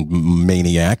fucking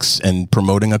maniacs and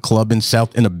promoting a club in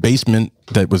a basement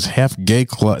that was half gay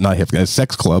club, not half gay, a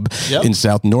sex club in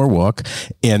South Norwalk,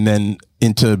 and then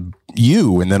into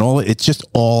you, and then it just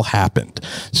all happened.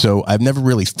 So I've never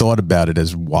really thought about it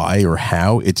as why or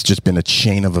how. It's just been a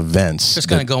chain of events. Just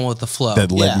kind of going with the flow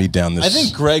that led me down this. I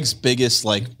think Greg's biggest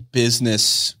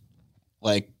business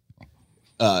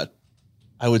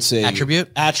I would say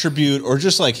attribute, or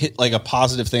just hit a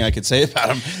positive thing I could say about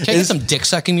him. Can I get some dick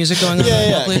sucking music going on?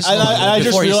 Yeah. Please? I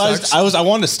just realized I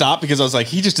wanted to stop because I was like,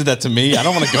 he just did that to me. I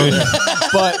don't want to go there.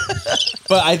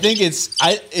 But I think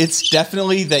it's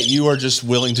definitely that you are just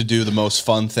willing to do the most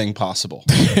fun thing possible.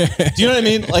 Do you know what I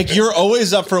mean? Like, you're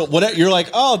always up for whatever. You're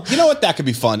like, oh, you know what? That could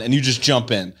be fun. And you just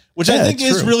jump in, which I think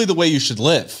is really the way you should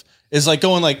live. Is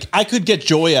going I could get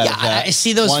joy out of that. I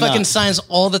see those fucking signs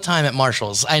all the time at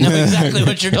Marshalls. I know exactly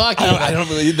what you're talking about. I don't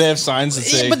believe they have signs that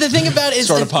say. But the thing about it is,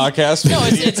 start a podcast. No,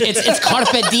 it's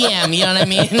carpe diem. You know what I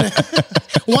mean?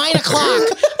 Wine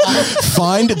o'clock.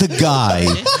 Find the guy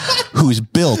who's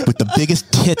built with the biggest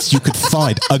tits you could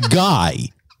find. A guy.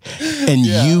 And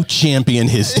you champion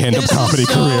his stand-up comedy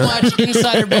career. So much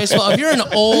insider baseball. If you're an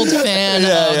old fan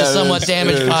of the Somewhat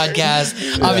Damaged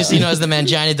podcast, obviously you know as the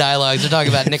Mangina Dialogues. They're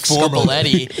talking about Nick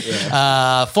Scopoletti,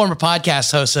 former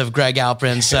podcast host of Greg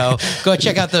Alperin. So go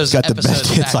check out those episodes. Got the best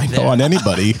hits I know on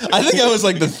anybody. I think I was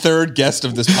the third guest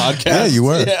of this podcast. Yeah, you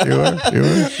were. You were.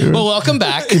 Well, welcome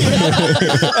back. And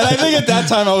I think at that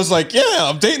time I was like,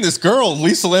 I'm dating this girl.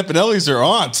 Lisa Lampanelli's her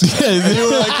aunt. And you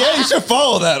were like, you should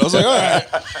follow that. I was like, all right.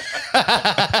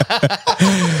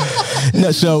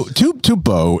 No, so to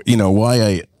Bo,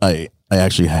 why I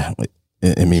actually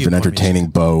am even entertaining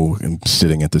Bo and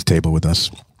sitting at this table with us.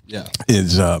 Yeah,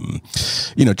 is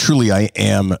truly I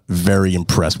am very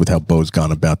impressed with how Bo's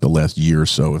gone about the last year or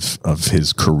so of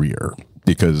his career.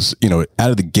 Because,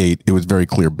 out of the gate, it was very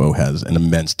clear Bo has an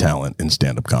immense talent in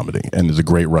stand-up comedy and is a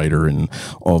great writer and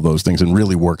all those things, and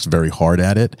really works very hard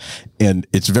at it. And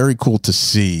it's very cool to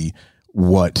see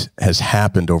what has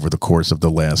happened over the course of the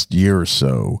last year or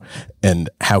so, and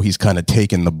how he's kind of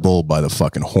taken the bull by the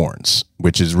fucking horns,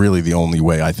 which is really the only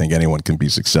way I think anyone can be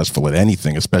successful at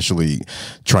anything, especially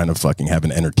trying to fucking have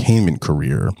an entertainment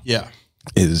career. Yeah.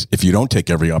 Is if you don't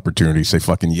take every opportunity, say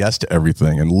fucking yes to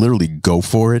everything and literally go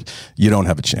for it, you don't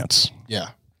have a chance. Yeah.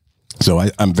 So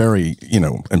I'm very,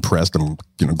 impressed. I'm,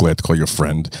 glad to call you a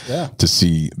friend to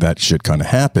see that shit kind of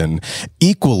happen.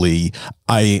 Equally,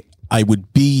 I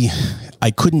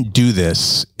couldn't do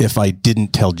this if I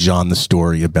didn't tell John the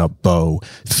story about Bo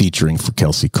featuring for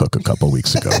Kelsey Cook a couple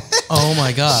weeks ago. Oh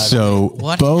my God. So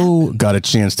Bo got a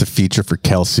chance to feature for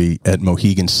Kelsey at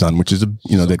Mohegan Sun, which is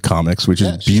that comics, which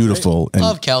is beautiful. And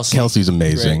love Kelsey. Kelsey's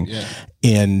amazing. Great,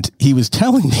 And he was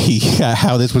telling me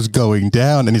how this was going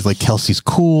down. And he's like, Kelsey's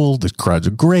cool. The crowds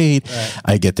are great. Right.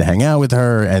 I get to hang out with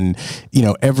her. And,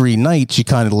 every night she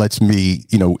kind of lets me,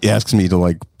 asks me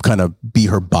to kind of be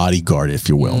her bodyguard, if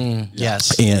you will.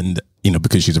 Yes. And,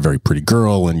 because she's a very pretty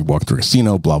girl and you walk through a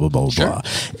casino, blah, blah, blah, blah.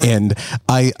 And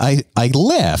I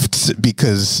left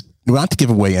because, not to give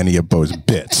away any of Bo's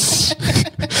bits,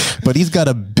 but he's got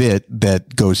a bit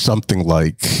that goes something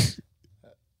like,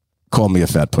 call me a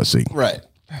fat pussy. Right.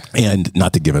 And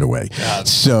not to give it away. God.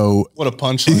 So what a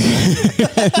punchline.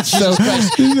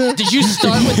 Did you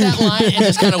start with that line and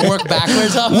just kind of work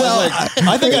backwards up? Well,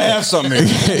 I think I have something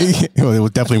here. Well, it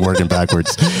was definitely working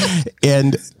backwards.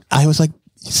 And I was like,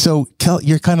 so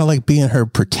you're kind of like being her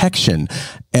protection.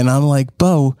 And I'm like,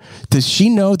 Bo, does she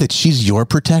know that she's your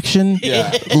protection?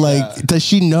 Yeah. Does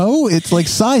she know? It's like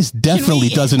size definitely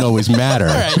doesn't always matter.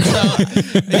 All right. So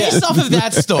based off of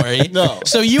that story,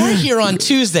 so you were here on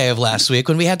Tuesday of last week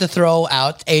when we had to throw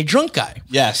out a drunk guy.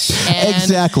 Yes. And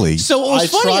exactly. So what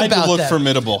was funny about that? I tried to look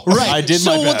formidable. Right. I did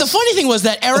my best. So the funny thing was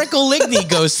that Eric Oligny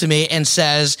goes to me and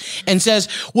says,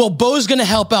 well, Bo's going to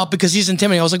help out because he's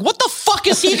intimidating. I was like, what the fuck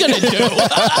is he going to do?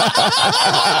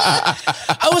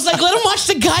 I was like, let him watch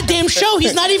the goddamn show.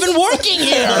 He's not even working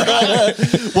here.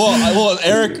 well,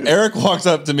 Eric walks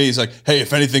up to me. He's like, "Hey,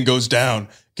 if anything goes down,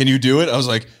 can you do it?" I was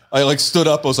like, I stood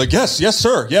up. I was like, yes,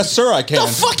 sir, I can. The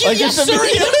fuck you yes sir for?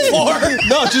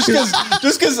 No, just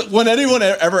because when anyone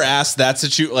ever asks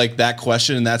that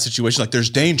question in that situation, like there's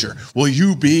danger. Will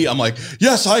you be? I'm like,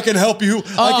 yes, I can help you.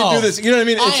 I can do this. You know what I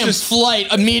mean? It's just flight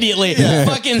immediately. Yeah.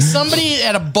 Fucking somebody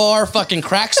at a bar fucking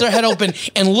cracks their head open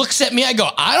and looks at me. I go,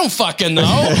 I don't fucking know.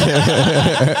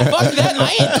 Fuck that.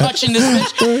 I ain't touching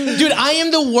this bitch. Dude, I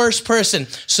am the worst person.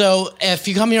 So if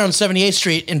you come here on 78th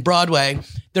Street in Broadway,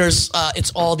 there's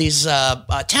it's all these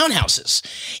townhouses.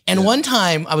 And one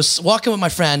time I was walking with my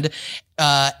friend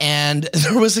and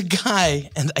there was a guy,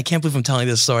 and I can't believe I'm telling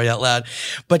this story out loud,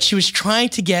 but she was trying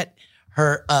to get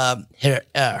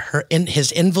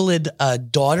his invalid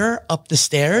daughter up the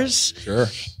stairs. Sure.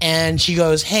 And she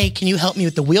goes, "Hey, can you help me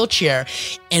with the wheelchair?"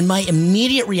 And my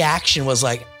immediate reaction was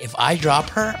like, if I drop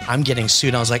her, I'm getting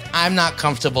sued. I was like, I'm not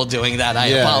comfortable doing that. I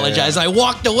apologize. Yeah. I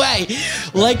walked away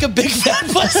like a big fat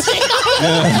pussy.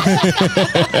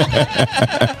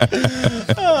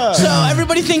 So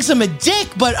everybody thinks I'm a dick,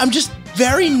 but I'm just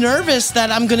very nervous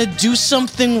that I'm going to do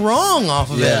something wrong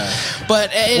off of it.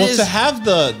 But to have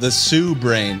the Sue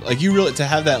brain, like you really, to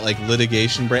have that like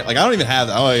litigation brain, like I don't even have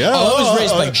that. I was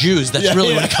raised by Jews. That's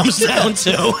really what it comes down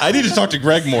to. I need to talk to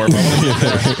Greg more. You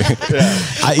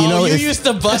used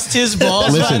to bust his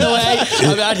balls, by the way,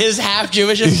 about his half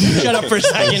Jewish. Shut up for a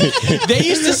second. They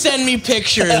used to send me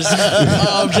pictures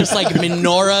of just like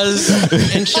menorahs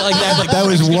and shit like that. Like, that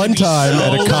was one time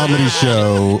at a comedy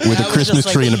show with a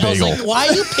Christmas tree and a bagel. Like, why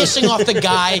are you pissing off the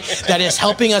guy that is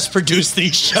helping us produce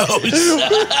these shows?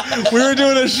 We were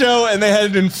doing a show and they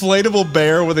had an inflatable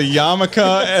bear with a yarmulke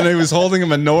and he was holding a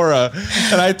menorah.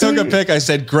 And I took a pic. I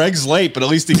said, Greg's late, but at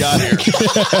least he got here.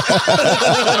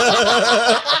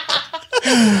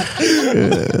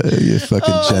 You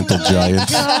fucking gentle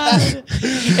giant.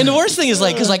 And the worst thing is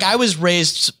like, because like I was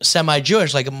raised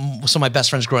semi-Jewish, like some of my best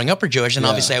friends growing up are Jewish, and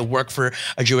obviously I work for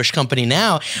a Jewish company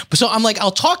now. But so I'm like, I'll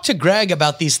talk to Greg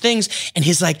about these things, and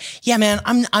he's like, "Yeah, man,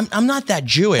 I'm not that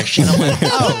Jewish," and I'm like,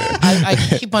 "Oh,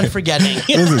 I keep on forgetting."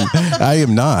 Listen, I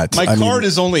am not. My card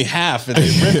is only half, and they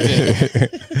ripped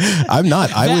it. I'm not.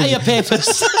 Value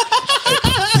papers.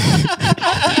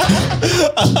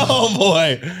 Oh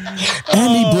boy.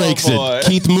 And he breaks it.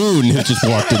 Keith Moon has just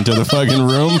walked into the fucking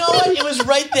room. You know what? It was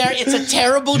right there. It's a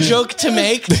terrible joke to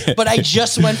make, but I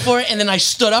just went for it, and then I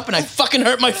stood up and I fucking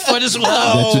hurt my foot as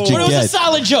well. That's what you but it was a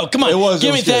solid joke. Come on. It was.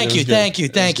 Give me thank you.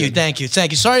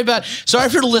 Sorry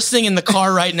if you're listening in the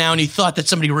car right now and you thought that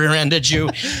somebody rear-ended you.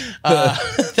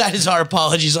 That is our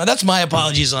apologies. That's my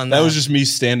apologies on that. That was just me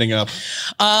standing up.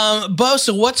 Bo,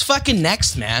 so what's fucking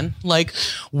next, man? Like,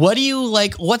 what do you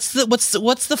like? What's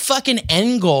the fucking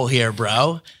end goal here,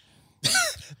 bro?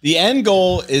 The end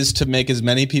goal is to make as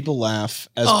many people laugh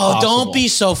as possible. Don't be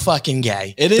so fucking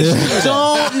gay. It is.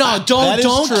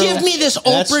 Don't give me this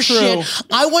Oprah shit.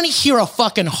 I want to hear a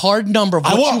fucking hard number.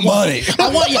 I want money. I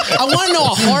want to know a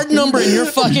hard number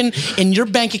in your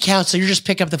bank account. So you're just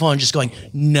picking up the phone and just going,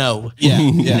 no. Yeah.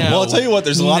 No, well, I'll tell you what.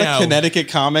 There's a lot of Connecticut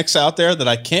comics out there that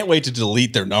I can't wait to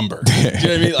delete their number. Do you know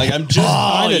what I mean? Like I'm just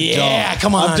kind of done.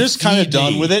 Come on. I'm just kind of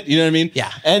done with it. You know what I mean?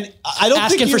 Yeah. And I don't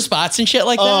asking for spots and shit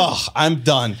like that. Oh, I'm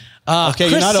done. Okay,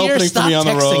 Chris you're not Sear, opening for me on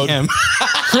the road. him.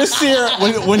 Chris Sear,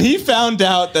 when he found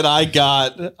out that I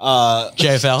got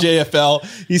JFL,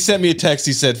 he sent me a text.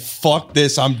 He said, "Fuck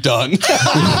this, I'm done."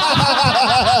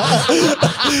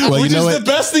 Well, which is the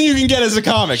best thing you can get as a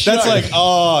comic. Sure. That's like,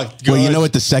 good. Well, you know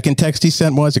what the second text he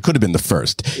sent was? It could have been the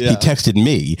first. Yeah. He texted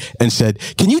me and said,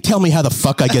 "Can you tell me how the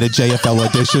fuck I get a JFL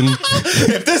audition?"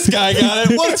 If this guy got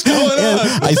it, what's going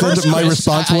on? I said my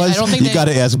response was, "You got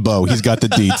to ask Bo. He's got the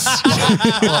deets."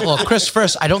 Well, Chris,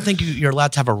 first, I don't think you're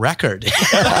allowed to have a record.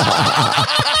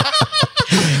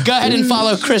 Go ahead and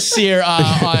follow Chris Sear on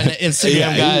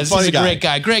Instagram, guys. He's a great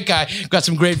guy. Got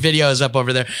some great videos up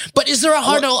over there. But is there a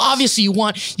hard? Obviously, you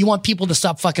want people to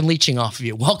stop fucking leeching off of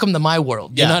you. Welcome to my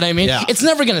world. You know what I mean? Yeah. It's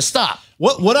never gonna stop.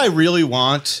 What I really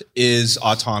want is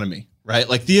autonomy, right?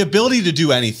 Like the ability to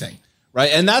do anything,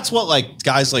 right? And that's what like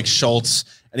guys like Schultz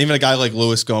and even a guy like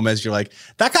Luis Gomez, you're like,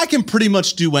 that guy can pretty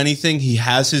much do anything. He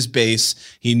has his base.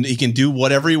 He can do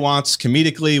whatever he wants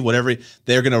comedically, whatever.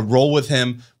 They're going to roll with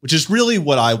him, which is really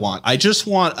what I want. I just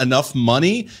want enough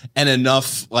money and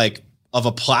enough like of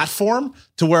a platform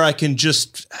to where I can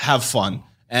just have fun.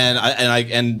 And I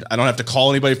don't have to call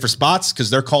anybody for spots because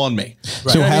they're calling me.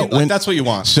 Right? So that's what you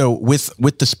want. So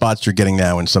with the spots you're getting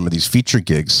now in some of these feature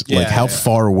gigs, how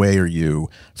far away are you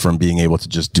from being able to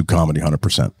just do comedy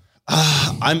 100%?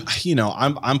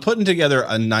 I'm putting together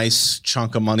a nice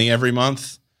chunk of money every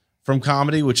month from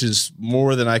comedy, which is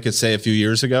more than I could say a few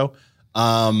years ago.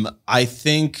 I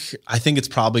think it's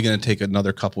probably going to take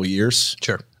another couple of years.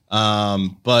 Sure.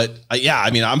 But yeah,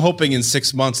 I mean, I'm hoping in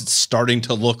 6 months it's starting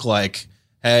to look like,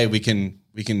 hey, we can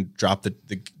drop the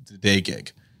day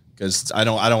gig, because I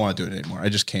don't want to do it anymore. I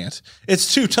just can't.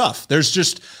 It's too tough. There's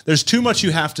too much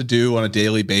you have to do on a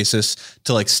daily basis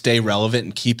to like stay relevant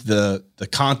and keep the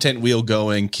content wheel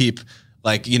going. Keep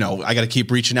like, you know, I got to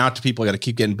keep reaching out to people. I got to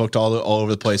keep getting booked all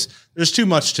over the place. There's too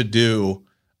much to do.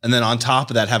 And then on top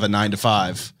of that, have a 9 to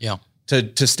 5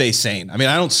 to stay sane. I mean,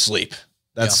 I don't sleep.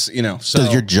 That's, you know, so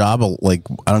does your job, like,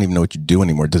 I don't even know what you do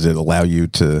anymore. Does it allow you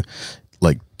to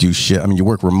like do shit? I mean, you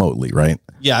work remotely, right?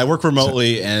 Yeah, I work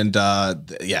remotely, and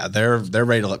yeah, they're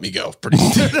ready to let me go pretty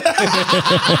soon.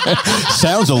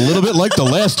 Sounds a little bit like the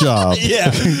last job.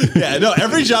 Yeah. No,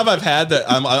 every job I've had that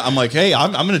I'm like, hey,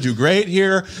 I'm going to do great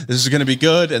here. This is going to be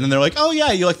good. And then they're like, oh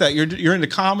yeah, you like that? You're into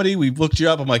comedy. We looked you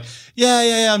up. I'm like,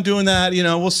 yeah, I'm doing that. You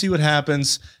know, we'll see what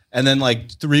happens. And then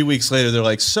like 3 weeks later, they're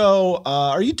like, so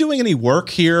are you doing any work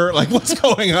here? Like, what's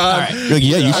going on? Right. Like,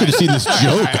 yeah, you should have seen this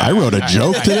joke. I wrote a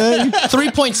joke today.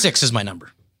 3.6 is my number.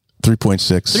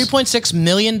 3.6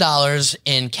 million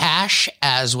in cash,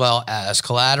 as well as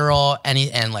collateral,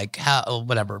 and like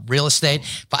whatever real estate.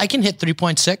 If I can hit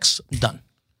 3.6, I'm done.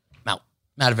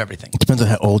 I'm out of everything. It depends on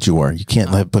how old you are. You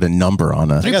can't put a number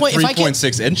on a. I got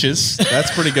 3.6 inches. That's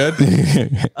pretty good.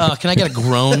 Can I get a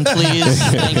groan, please?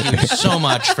 Thank you so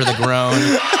much for the groan.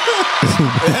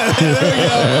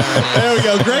 There we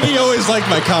go. Greggy always liked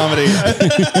my comedy.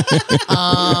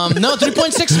 No,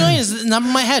 3.6 million is the number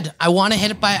in my head. I want to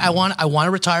hit it by. I want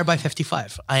to retire by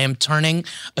 55. I am turning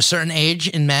a certain age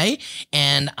in May,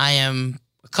 and I am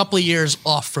a couple of years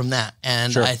off from that,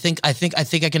 and sure. I think I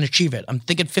can achieve it. I'm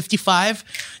thinking 55.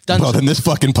 Well, then this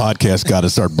fucking podcast got to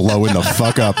start blowing the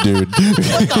fuck up, dude.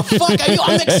 What the fuck are you?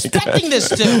 I'm expecting this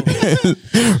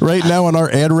to. Right now on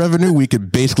our ad revenue, we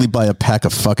could basically buy a pack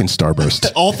of fucking Starburst.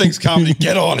 All things comedy,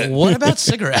 get on it. What about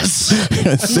cigarettes?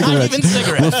 Not even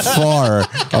cigarettes.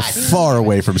 We're far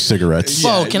away from cigarettes.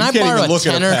 Whoa, can I borrow a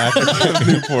tenner?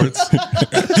 Newports.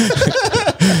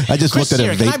 I just looked at a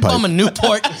vape pipe. Can I bum a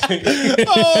Newport?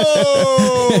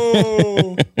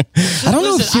 Oh! I don't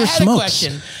know if Sears smokes.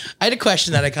 I had a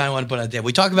question that I kind of want to put out there.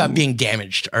 We talk about being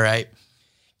damaged, all right?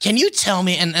 Can you tell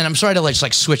me, and I'm sorry to just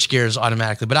like switch gears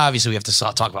automatically, but obviously we have to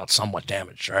talk about somewhat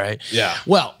damaged, all right? Yeah.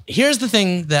 Well, here's the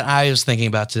thing that I was thinking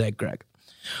about today, Greg.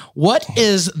 What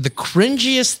is the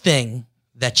cringiest thing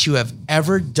that you have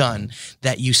ever done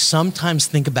that you sometimes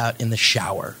think about in the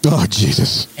shower? Oh,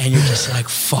 Jesus. And you're just like,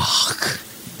 fuck,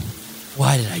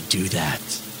 why did I do that?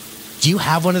 Do you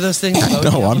have one of those things?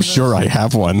 No, I'm sure I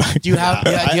have one. Do you have?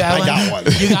 I got one.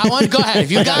 You got one? Go ahead. If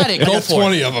you got it, go for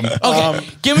 20 it. 20 of them. Okay.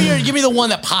 Give me the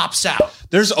one that pops out.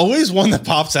 There's always one that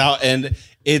pops out, and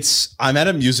I'm at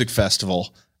a music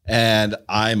festival, and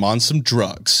I'm on some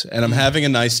drugs, and I'm having a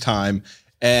nice time.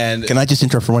 And can I just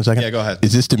interrupt for 1 second? Yeah, go ahead.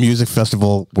 Is this the music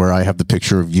festival where I have the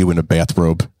picture of you in a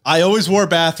bathrobe? I always wore a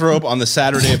bathrobe on the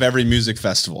Saturday of every music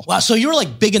festival. Wow, so you were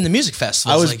like big in the music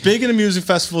festivals. I was big in the music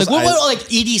festivals. Like, what like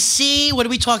EDC? What are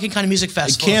we talking kind of music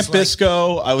festivals? Camp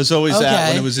Bisco, I was always at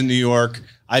when it was in New York.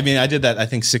 I mean, I did that, I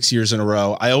think, 6 years in a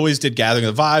row. I always did Gathering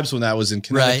of the Vibes when that was in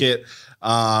Connecticut. Right.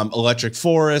 Electric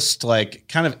Forest, like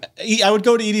kind of, I would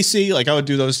go to EDC, like I would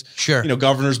do those, sure,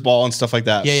 Governor's Ball and stuff like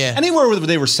that. Yeah. Anywhere where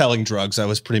they were selling drugs, I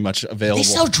was pretty much available. They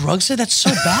sell drugs there? That's so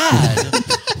bad.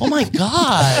 Oh my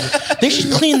God. They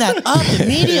should clean that up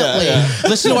immediately. Yeah.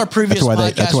 Listen to our previous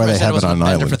podcast. That's why they have it on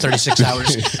island for 36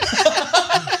 hours.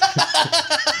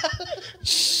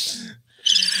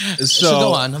 So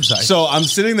go on. I'm sorry. So I'm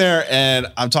sitting there and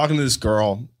I'm talking to this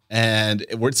girl, and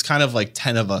it's kind of like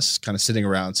 10 of us kind of sitting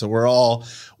around. So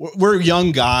we're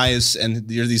young guys, and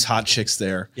there are these hot chicks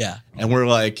there. Yeah. And we're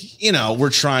like, we're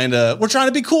trying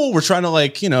to be cool. We're trying to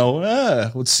like,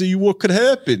 let's see what could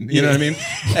happen. You know what I mean?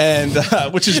 And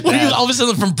which is bad. You all of a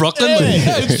sudden from Brooklyn?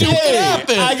 Let's see what could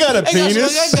happen. I got a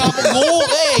penis.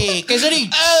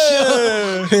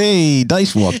 Hey,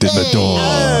 Dice walked in the door.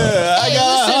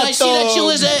 I see that you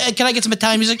listen. Can I get some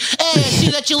Italian music? Hey, I see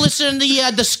that you listen to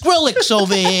the Skrillex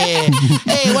over here.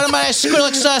 Hey, what am I?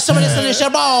 Skrillex, somebody listening to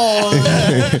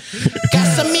Shabon.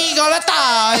 Casamigo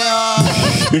Lataya.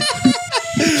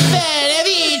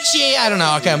 I don't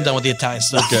know. Okay, I'm done with the Italian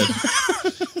stuff. Good.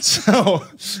 So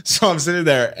I'm sitting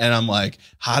there and I'm like,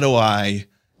 how do I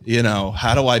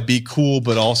be cool,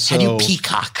 but also how do you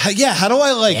peacock? Yeah. How do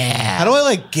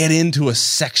I get into a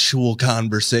sexual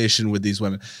conversation with these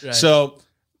women? Right. So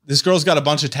this girl's got a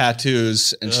bunch of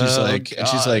tattoos, and she's like,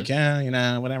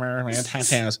 yeah, whatever,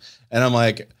 tattoos. And I'm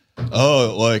like,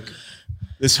 oh, like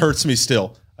this hurts me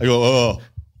still. I go, oh,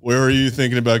 where are you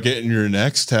thinking about getting your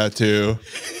next tattoo?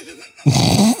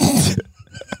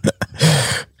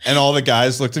 And all the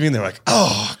guys looked at me and they're like,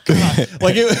 "Oh God!"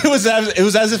 Like it was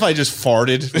as if I just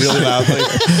farted really loudly.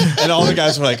 And all the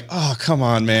guys were like, "Oh, come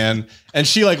on, man!" And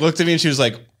she like looked at me and she was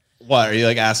like, "What are you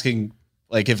like asking?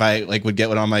 Like if I like would get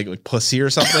one on my like pussy or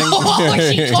something?"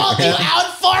 Oh, she called you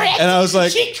out for it. And I was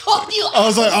like, she called you out. I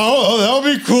was like, "Oh, that would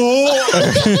be cool."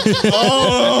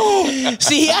 Oh.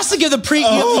 See, he has to give the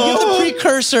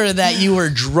precursor that you were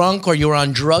drunk or you were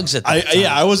on drugs at that time.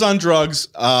 Yeah, I was on drugs.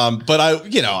 But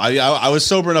I was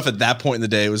sober enough at that point in the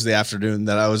day. It was the afternoon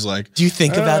that I was like, do you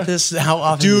think about this? How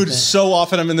often? Dude, so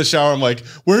often I'm in the shower. I'm like,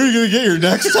 where are you going to get your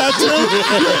next tattoo? You're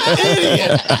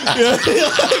an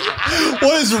idiot.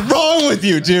 What is wrong with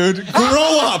you, dude?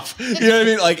 Grow up. You know what I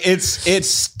mean? Like it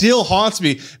still haunts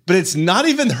me, but it's not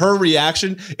even her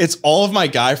reaction. It's all of my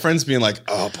guy friends being like,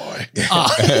 oh boy.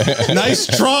 Nice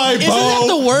try, Bo. Isn't that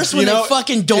the worst when they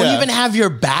fucking don't even have your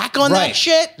back on that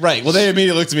shit? Right. Well, they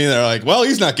immediately looked at me and they're like, well,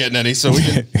 he's not getting any, so we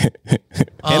can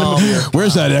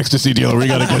Where's that ecstasy dealer? We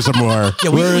gotta get some more. Yeah,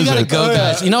 we gotta go,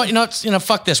 guys. You know,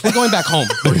 fuck this. We're going back home.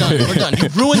 We're done. You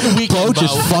ruined the weekend, Bo.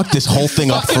 Just fucked this whole thing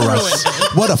up for us.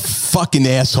 What a fucking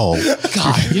asshole.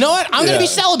 God. You know what? I'm gonna be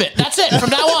celibate. That's it.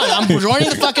 From now on, I'm joining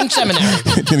the fucking seminary.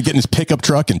 Gonna get in his pickup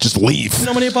truck and just leave.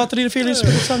 But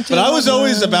I was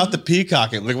always about the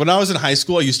peacocking. Like when I was in high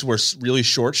school, I used to wear really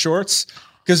short shorts.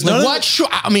 Because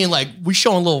I mean, like we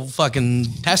showing a little fucking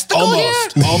testicle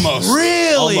almost.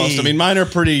 Really? Almost. I mean, mine are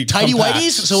pretty tighty compact,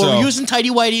 whities. So we're using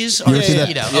tighty whities. You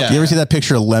ever see that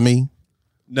picture of Lemmy?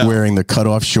 No. Wearing the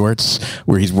cutoff shorts,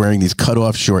 where he's wearing these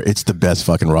cutoff shorts. It's the best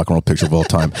fucking rock and roll picture of all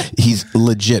time. He's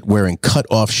legit wearing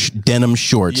cutoff denim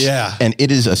shorts. Yeah. And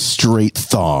it is a straight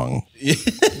thong.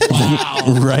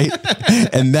 Wow. Right?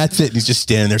 And that's it. He's just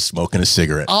standing there smoking a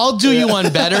cigarette. I'll do you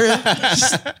one better,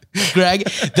 Greg.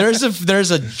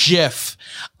 There's a GIF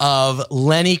of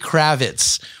Lenny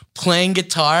Kravitz playing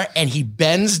guitar and he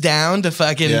bends down to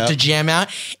to jam out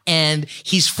and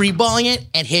he's freeballing it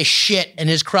and his shit and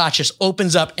his crotch just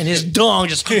opens up and his dong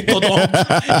just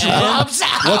drops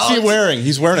out. What's he wearing?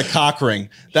 He's wearing a cock ring.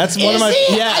 That's one of my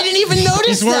I didn't even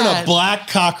notice He's wearing a black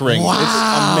cock ring.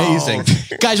 Wow. It's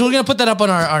amazing. Guys, we're gonna put that up on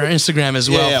our Instagram as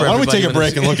well. Why don't we take a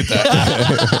break and look at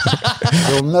that?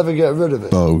 You'll never get rid of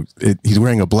it. Oh, he's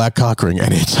wearing a black cock ring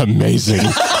and it's amazing.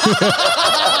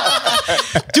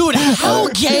 Dude, how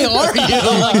gay are you?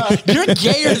 Like, you're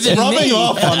gayer than me. Rubbing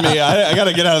off on me. I got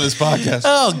to get out of this podcast.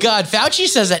 Oh God, Fauci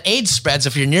says that AIDS spreads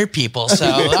if you're near people. So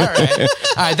all right.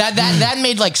 That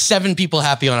made like 7 people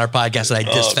happy on our podcast that I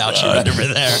dissed Fauci right over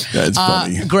there. That's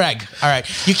funny. Greg, all right,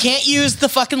 you can't use the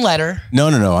fucking letter. No,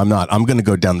 I'm not. I'm going to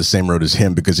go down the same road as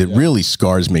him because it really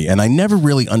scars me, and I never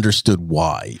really understood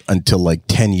why until like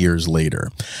 10 years later.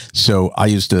 So I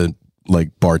used to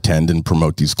like bartend and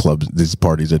promote these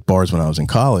parties at bars when I was in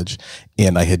college.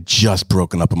 And I had just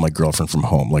broken up with my girlfriend from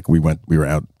home. Like we were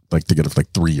out like together for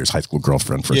like 3 years, high school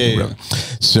girlfriend.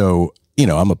 So,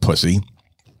 I'm a pussy.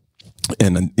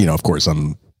 And, of course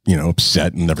I'm,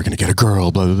 upset and never going to get a girl,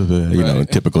 blah, blah, blah,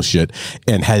 typical shit.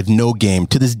 And have no game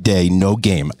to this day, no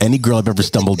game. Any girl I've ever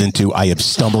stumbled into, I have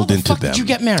stumbled into them. Did you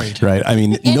get married? Right. I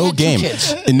mean, no game.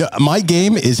 My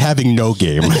game is having no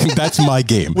game. That's my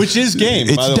game. Which is game.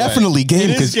 It's definitely game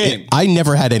because I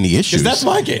never had any issues. That's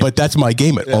my game. But that's my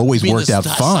game. It always worked out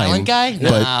fine. Silent guy?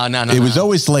 No. It was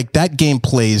always like that game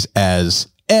plays as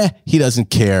he doesn't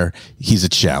care. He's a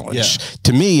challenge. Yeah.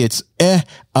 To me, it's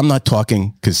I'm not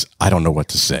talking because I don't know what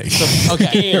to say.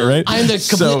 Okay. Right? I'm the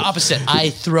complete opposite. I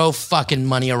throw fucking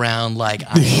money around like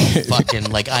I'm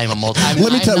fucking like I'm a multi. I'm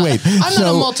not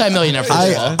a multimillionaire for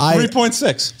this.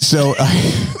 3.6. So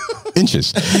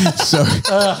inches. So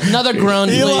another groan,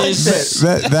 please.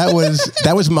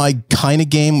 That was my kind of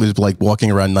game. Was like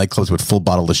walking around nightclubs with full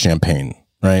bottle of champagne.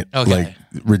 Right? Okay. Like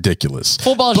ridiculous.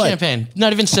 Full bottle of champagne.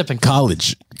 Not even sipping.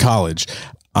 College.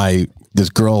 This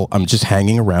girl, I'm just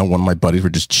hanging around. One of my buddies were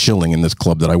just chilling in this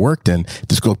club that I worked in.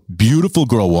 This beautiful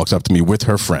girl walks up to me with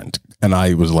her friend. And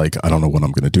I was like, I don't know what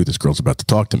I'm going to do. This girl's about to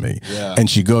talk to me. Yeah. And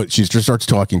she just starts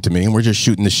talking to me and we're just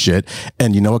shooting the shit.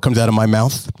 And you know what comes out of my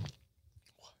mouth?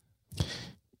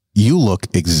 You look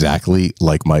exactly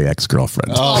like my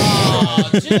ex-girlfriend. Oh,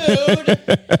 dude.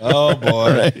 Oh,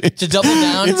 boy. Right. To double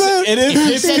down.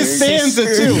 It's Costanza,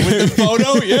 too. With the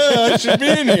photo, I should be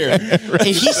in here. If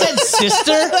he said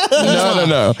sister,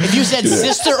 no. If you said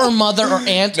sister or mother or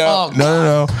aunt,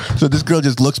 no. So this girl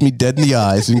just looks me dead in the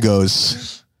eyes and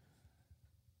goes,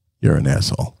 you're an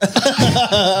asshole.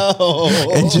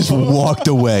 And just walked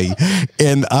away.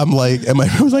 And I'm like, I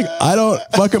was like, I don't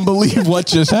fucking believe what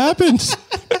just happened.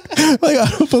 Like, I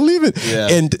don't believe it. Yeah.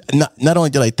 And not only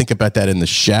did I think about that in the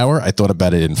shower, I thought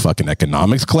about it in fucking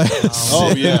economics class.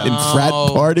 Oh, yeah. In frat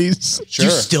parties. Sure.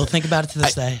 Do you still think about it to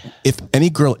this day? If any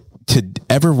girl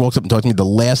ever walks up and talks to me, the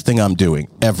last thing I'm doing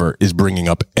ever is bringing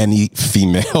up any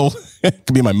female. It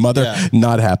could be my mother. Yeah.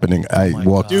 Not happening. I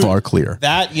walk far clear.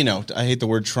 That, I hate the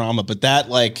word trauma, but that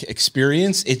like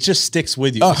experience, it just sticks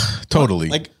with you. Totally.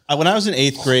 Like when I was in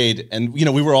 8th grade and,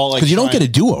 we were all like, because you don't get a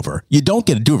do-over. You don't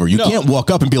get a do-over. You can't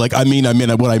walk up and be like, I mean,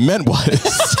 what I meant was.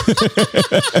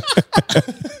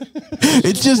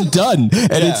 It's just done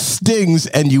and it stings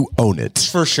and you own it.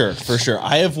 For sure.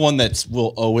 I have one that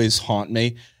will always haunt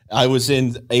me. I was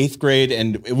in 8th grade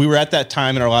and we were at that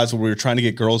time in our lives where we were trying to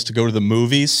get girls to go to the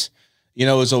movies. It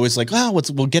was always like,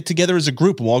 we'll get together as a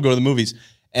group and we'll all go to the movies.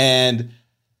 And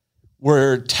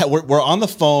we're on the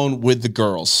phone with the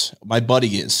girls. My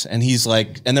buddy is, and he's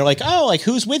like, and they're like, oh, like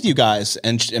who's with you guys?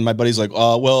 And my buddy's like,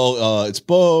 it's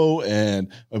Bo and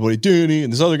my buddy Danny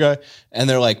and this other guy. And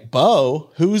they're like,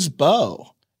 Bo, who's Bo?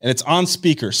 And it's on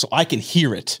speaker, so I can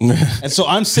hear it. And so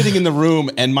I'm sitting in the room,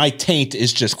 and my taint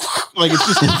is just like it's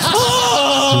just. You know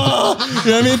what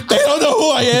I mean? They don't know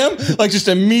who I am, like just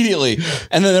immediately.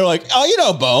 And then they're like,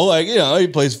 "Oh, Bo, like he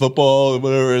plays football or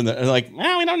whatever." And they're like,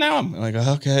 "No, we don't know him." I'm like,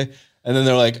 "Okay." And then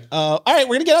they're like, all right,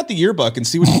 we're going to get out the yearbook and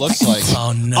see what he looks like.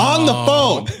 Oh, no. On the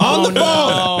phone.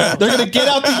 No. They're going to get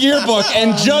out the yearbook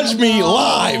and judge me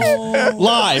live.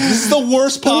 This is the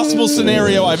worst possible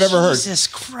scenario I've ever heard. Jesus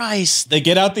Christ. They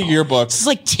get out the yearbook. This is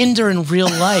like Tinder in real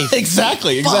life.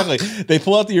 Exactly. They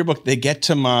pull out the yearbook. They get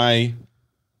to my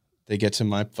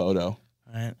photo. All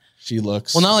right. She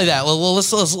looks. Well, not only that. Well,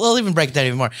 we'll even break that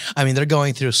even more. I mean, they're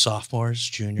going through sophomores,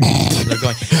 juniors. They're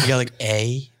going. You got like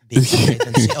A. Okay,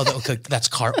 that's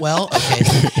Cartwell. Okay,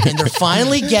 and they're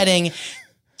finally getting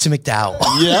to McDowell.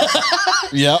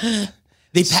 Yeah.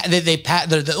 They pat.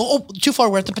 They're too far.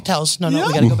 We're at the Patels. No,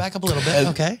 we got to go back up a little bit.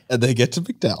 Okay. And they get to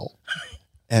McDowell,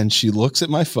 and she looks at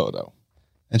my photo,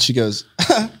 and she goes,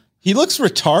 "He looks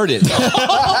retarded."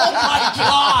 Oh my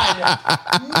God!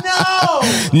 No,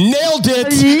 nailed it.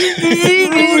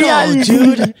 No,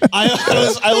 dude.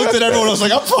 I looked at everyone. I was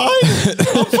like,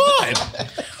 "I'm fine.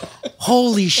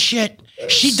 Holy shit.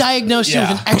 She diagnosed you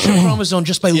with an extra chromosome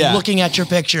just by looking at your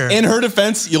picture. In her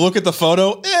defense, you look at the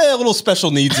photo, a little special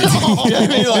needs. You know what I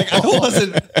mean? Like I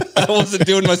wasn't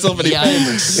doing myself any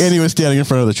favors. And he was standing in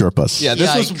front of the short bus. Yeah,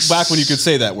 this was back when you could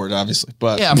say that word, obviously.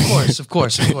 But yeah, of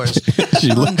course.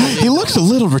 He looks a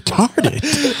little retarded.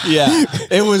 Yeah,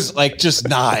 it was like just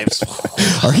knives.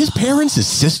 Are his parents his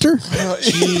sister?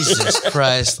 Jesus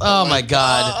Christ! Oh my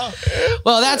God!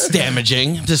 Well, that's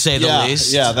damaging to say the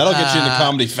least. Yeah, that'll get you into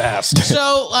comedy fast.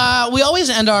 So we always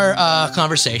end our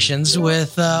conversations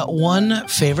with one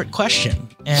favorite question.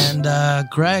 And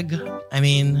Greg, I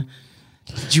mean,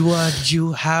 did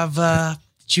you have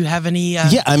any?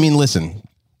 Yeah, I mean, listen,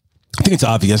 I think it's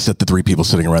obvious that the three people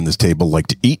sitting around this table like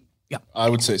to eat. Yeah, I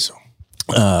would say so.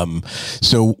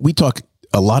 So we talk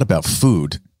a lot about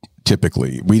food.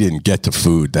 Typically, we didn't get to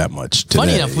food that much today.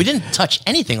 Funny enough, we didn't touch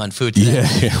anything on food today.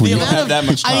 Yeah, we don't have that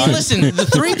much time. I mean, listen, the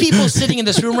three people sitting in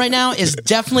this room right now is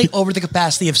definitely over the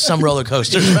capacity of some roller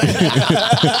coasters. Right?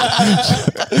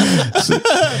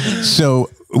 So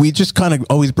we just kind of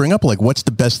always bring up, like, what's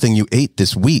the best thing you ate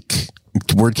this week?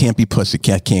 Word can't be pussy.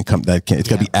 Can't come. It's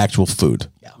got to be actual food.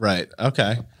 Yeah. Right.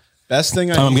 Okay. Best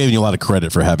thing I'm giving you a lot of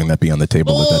credit for having that be on the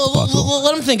table. If that's possible.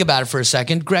 Let him think about it for a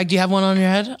second. Greg, do you have one on your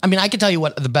head? I mean, I can tell you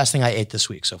what the best thing I ate this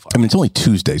week so far. I mean, it's only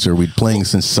Tuesday, so are we playing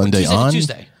since Sunday on?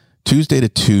 Tuesday to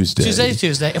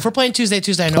Tuesday. If we're playing Tuesday,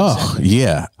 I know. Oh,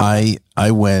 yeah. I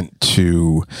went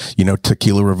to,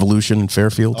 Tequila Revolution in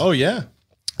Fairfield. Oh, yeah.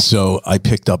 So I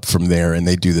picked up from there, and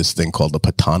they do this thing called the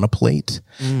Patana plate.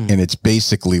 And it's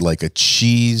basically like a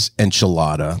cheese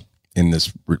enchilada in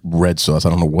this red sauce. I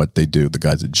don't know what they do. The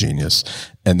guy's a genius.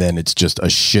 And then it's just a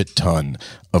shit ton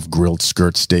of grilled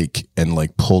skirt steak and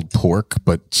like pulled pork,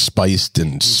 but spiced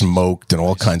and smoked and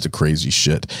all kinds of crazy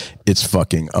shit. It's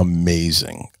fucking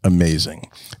amazing.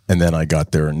 Amazing. And then I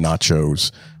got their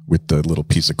nachos with the little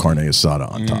piece of carne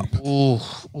asada on top. Ooh.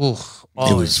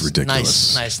 It was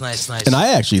ridiculous. Nice. And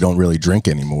I actually don't really drink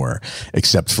anymore,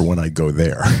 except for when I go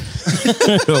there.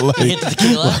 Like, you hit the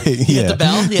tequila? You hit the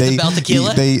bell? You hit the bell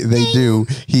tequila? They do.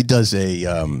 He does a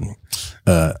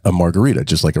margarita,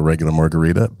 just like a regular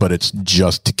margarita, but it's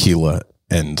just tequila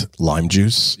and lime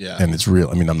juice. Yeah. And it's real.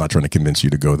 I mean, I'm not trying to convince you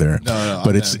to go there. No,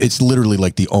 but it's literally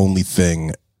like the only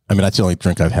thing. I mean, that's the only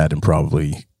drink I've had in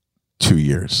probably 2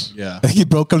 years. Yeah. I think he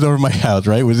comes over to my house,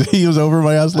 right? He was over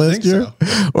my house last year?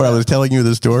 So. Or I was telling you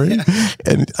the story. Yeah.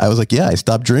 And I was like, yeah, I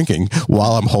stopped drinking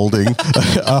while I'm holding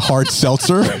a hard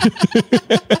seltzer.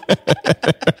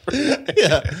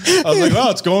 Yeah. I was like,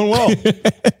 oh, it's going well.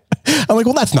 I'm like,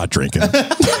 well, that's not drinking.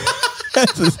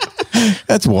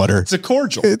 That's water. It's a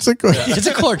cordial. It's a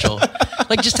cordial.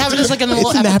 Like just have it as like a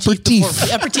little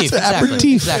aperitif. Aperitif.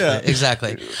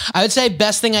 Exactly. I would say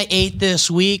best thing I ate this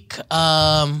week.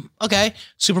 Okay,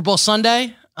 Super Bowl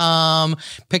Sunday.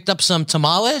 Picked up some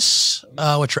tamales,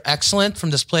 which are excellent from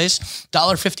this place,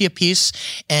 $1.50 a piece.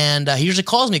 And he usually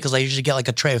calls me because I usually get like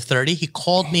a tray of 30. He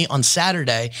called me on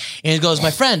Saturday and he goes,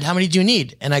 my friend, how many do you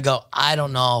need? And I go, I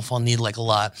don't know if I'll need like a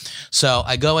lot. So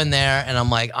I go in there and I'm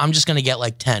like, I'm just going to get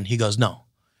like 10. He goes, no,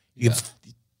 you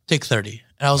take 30.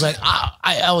 And I was like,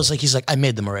 I was like, he's like, I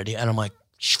made them already. And I'm like,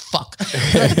 fuck,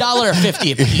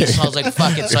 $1.50 a piece. So I was like,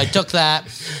 fuck it. So I took that.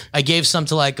 I gave some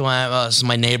to like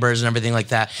my neighbors and everything like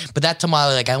that. But that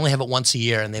tamale, like I only have it once a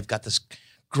year, and they've got this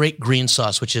great green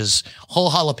sauce, which is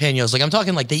whole jalapenos. Like I'm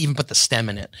talking like they even put the stem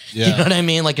in it. Yeah. You know what I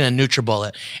mean? Like in a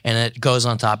NutriBullet, and it goes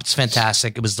on top. It's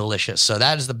fantastic. It was delicious. So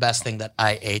that is the best thing that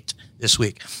I ate this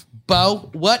week.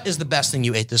 Bo, what is the best thing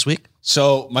you ate this week?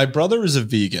 So my brother is a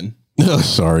vegan. Oh,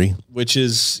 sorry. Which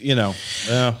is, how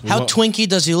twinky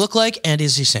does he look like, and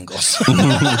is he single?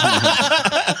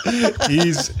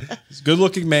 He's a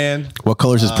good-looking man. What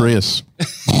color is his Prius?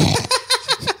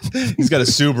 He's got a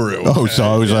Subaru. Oh, so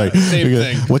I was like, same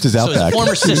thing. What's his Outback? His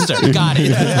former sister. Got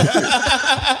it.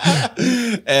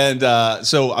 And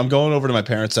so I'm going over to my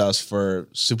parents' house for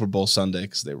Super Bowl Sunday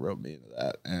because they wrote me into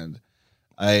that. And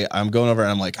I'm going over and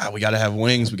I'm like, we got to have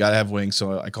wings. We got to have wings.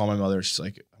 So I call my mother. She's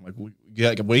like, we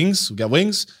got wings? We got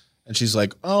wings? And she's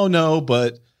like, oh, no,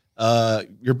 but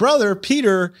your brother,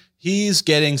 Peter, he's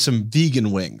getting some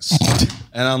vegan wings.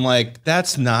 And I'm like,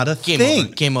 that's not a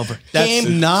thing. Game over. That's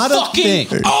not a thing.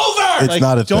 Over. It's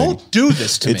not a thing. Don't do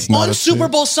this to me. On Super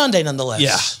Bowl Sunday, nonetheless.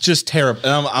 Yeah, just terrible.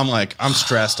 And I'm like, I'm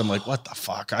stressed. I'm like, what the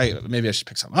fuck? Maybe I should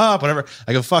pick something up, whatever.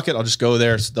 I go, fuck it. I'll just go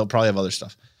there. So they'll probably have other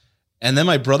stuff. And then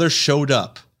my brother showed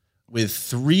up with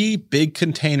 3 big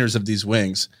containers of these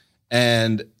wings.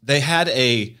 And they had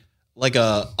a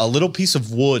little piece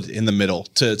of wood in the middle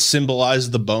to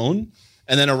symbolize the bone.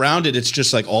 And then around it, it's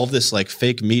just like all this like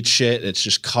fake meat shit. It's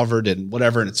just covered in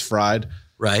whatever, and it's fried.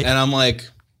 Right. And I'm like,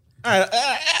 all right,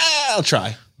 I'll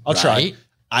try.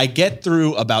 I get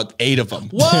through about 8 of them.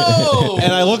 Whoa.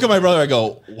 And I look at my brother, I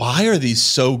go, why are these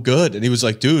so good? And he was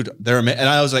like, dude, they're amazing. And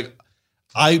I was like,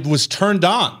 I was turned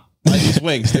on by these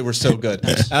wings. They were so good.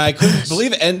 And I couldn't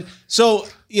believe it. And so,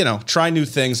 try new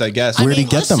things, I guess. Where did he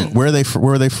get them? Where are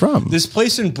they from? This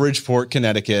place in Bridgeport,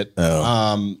 Connecticut.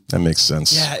 Oh, that makes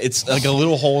sense. Yeah, it's like a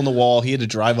little hole in the wall. He had to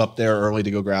drive up there early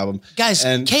to go grab them. Guys,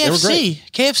 and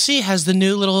KFC has the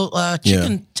new little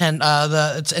chicken tent.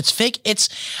 It's fake.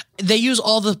 They use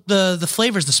all the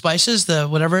flavors, the spices, the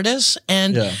whatever it is,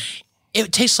 and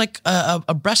it tastes like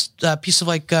a breast piece of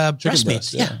like breast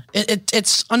meat. Yeah,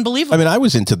 it's unbelievable. I mean, I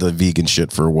was into the vegan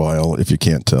shit for a while, if you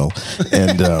can't tell,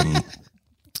 and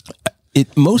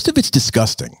most of it's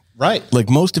disgusting. Right. Like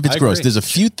most of it's gross. There's a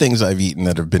few things I've eaten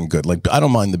that have been good. Like I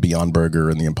don't mind the Beyond Burger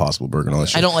and the Impossible Burger and all that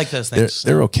shit. I don't like those things.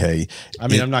 They're okay. I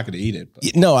mean, I'm not going to eat it.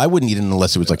 But. No, I wouldn't eat it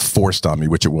unless it was like forced on me,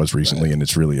 which it was recently, and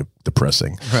it's really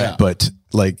depressing. Right. But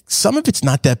like some of it's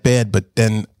not that bad. But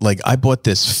then like I bought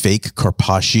this fake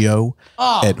Carpaccio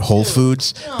at Whole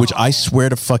Foods, which I swear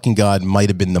to fucking God might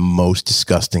have been the most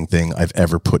disgusting thing I've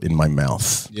ever put in my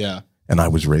mouth. Yeah. And I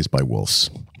was raised by wolves.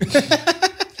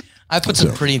 I put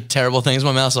some pretty terrible things in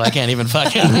my mouth, so I can't even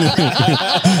fucking.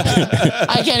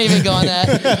 I can't even go on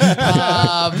that.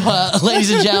 But ladies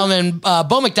and gentlemen,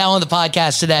 Bo McDowell on the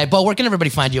podcast today. Bo, where can everybody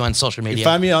find you on social media? You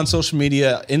can find me on social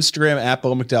media: Instagram at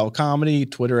Bo McDowell Comedy,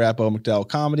 Twitter at Bo McDowell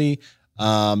Comedy.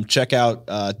 Check out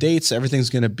dates. Everything's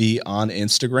going to be on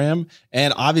Instagram.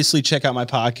 And obviously check out my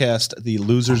podcast, The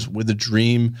Losers with a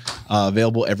Dream,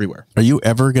 available everywhere. Are you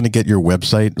ever going to get your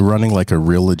website running like a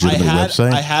real legitimate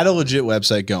website? I had a legit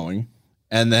website going.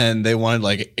 And then they wanted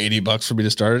like $80 for me to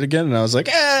start it again. And I was like,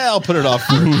 I'll put it off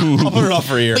for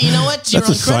a year. But you know what? To your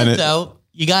own credit, though,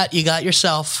 you got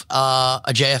yourself a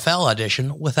JFL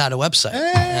audition without a website.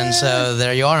 And so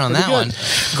there you are on that one.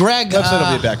 Greg.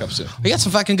 Website will be back up soon. We got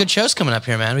some fucking good shows coming up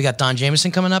here, man. We got Don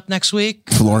Jameson coming up next week.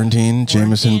 Florentine,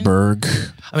 Jameson, Berg.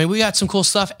 I mean, we got some cool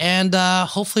stuff. And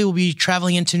hopefully we'll be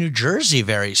traveling into New Jersey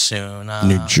very soon.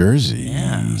 New Jersey.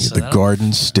 Yeah. The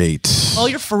Garden State. Oh,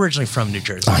 you're originally from New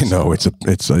Jersey. I know.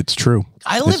 It's true.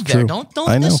 I live there. Don't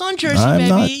diss on Jersey,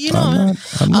 baby.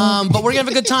 I'm not. But we're gonna have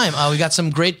a good time. We got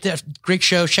some great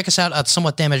great show. Check us out at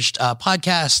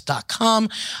somewhatdamagedpodcast.com.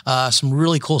 Some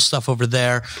really cool stuff over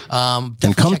there. And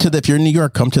if you're in New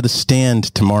York, come to the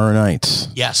Stand tomorrow night.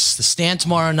 Yes, the Stand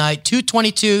tomorrow night,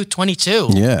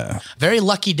 2/22/22. Yeah. Very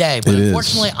lucky day, but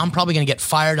unfortunately, I'm probably going to get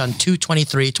fired on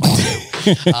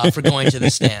 2/23/22 for going to the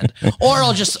Stand. Or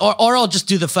I'll just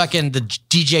do the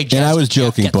DJ Jazz. And I was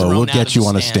joking, Bo. We'll get you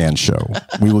on a Stand show.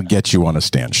 We will get you on a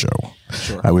Stand show.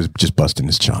 Sure. I was just busting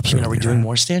his chops. Are we doing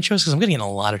more Stand shows? Because I'm going to get in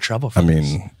a lot of trouble for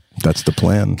this. That's the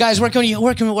plan. Guys, where can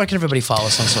everybody follow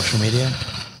us on social media?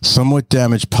 Somewhat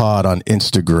Damaged Pod on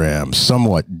Instagram,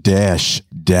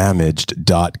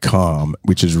 somewhat-damaged.com,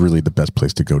 which is really the best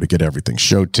place to go to get everything.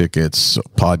 Show tickets,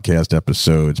 podcast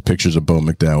episodes, pictures of Bo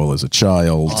McDowell as a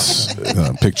child,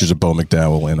 pictures of Bo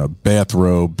McDowell in a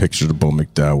bathrobe, pictures of Bo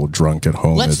McDowell drunk at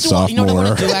home as sophomore. You know what I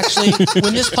want to do, actually?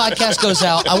 When this podcast goes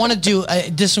out, I want to do,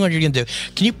 this is what you're going to do.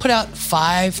 Can you put out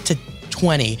 5 to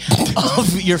 20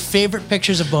 of your favorite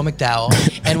pictures of Bo McDowell,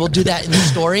 and we'll do that in the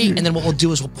story, and then what we'll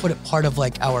do is we'll put it part of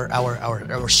like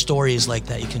our stories like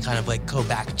that you can kind of like go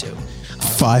back to.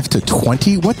 5 to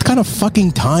 20? What kind of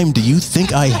fucking time do you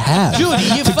think I have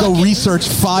to go research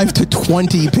 5 to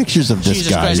 20 pictures of this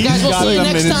guy? Jesus Christ. Guys, we'll see you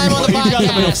next time on the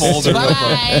podcast.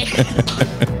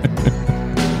 Bye.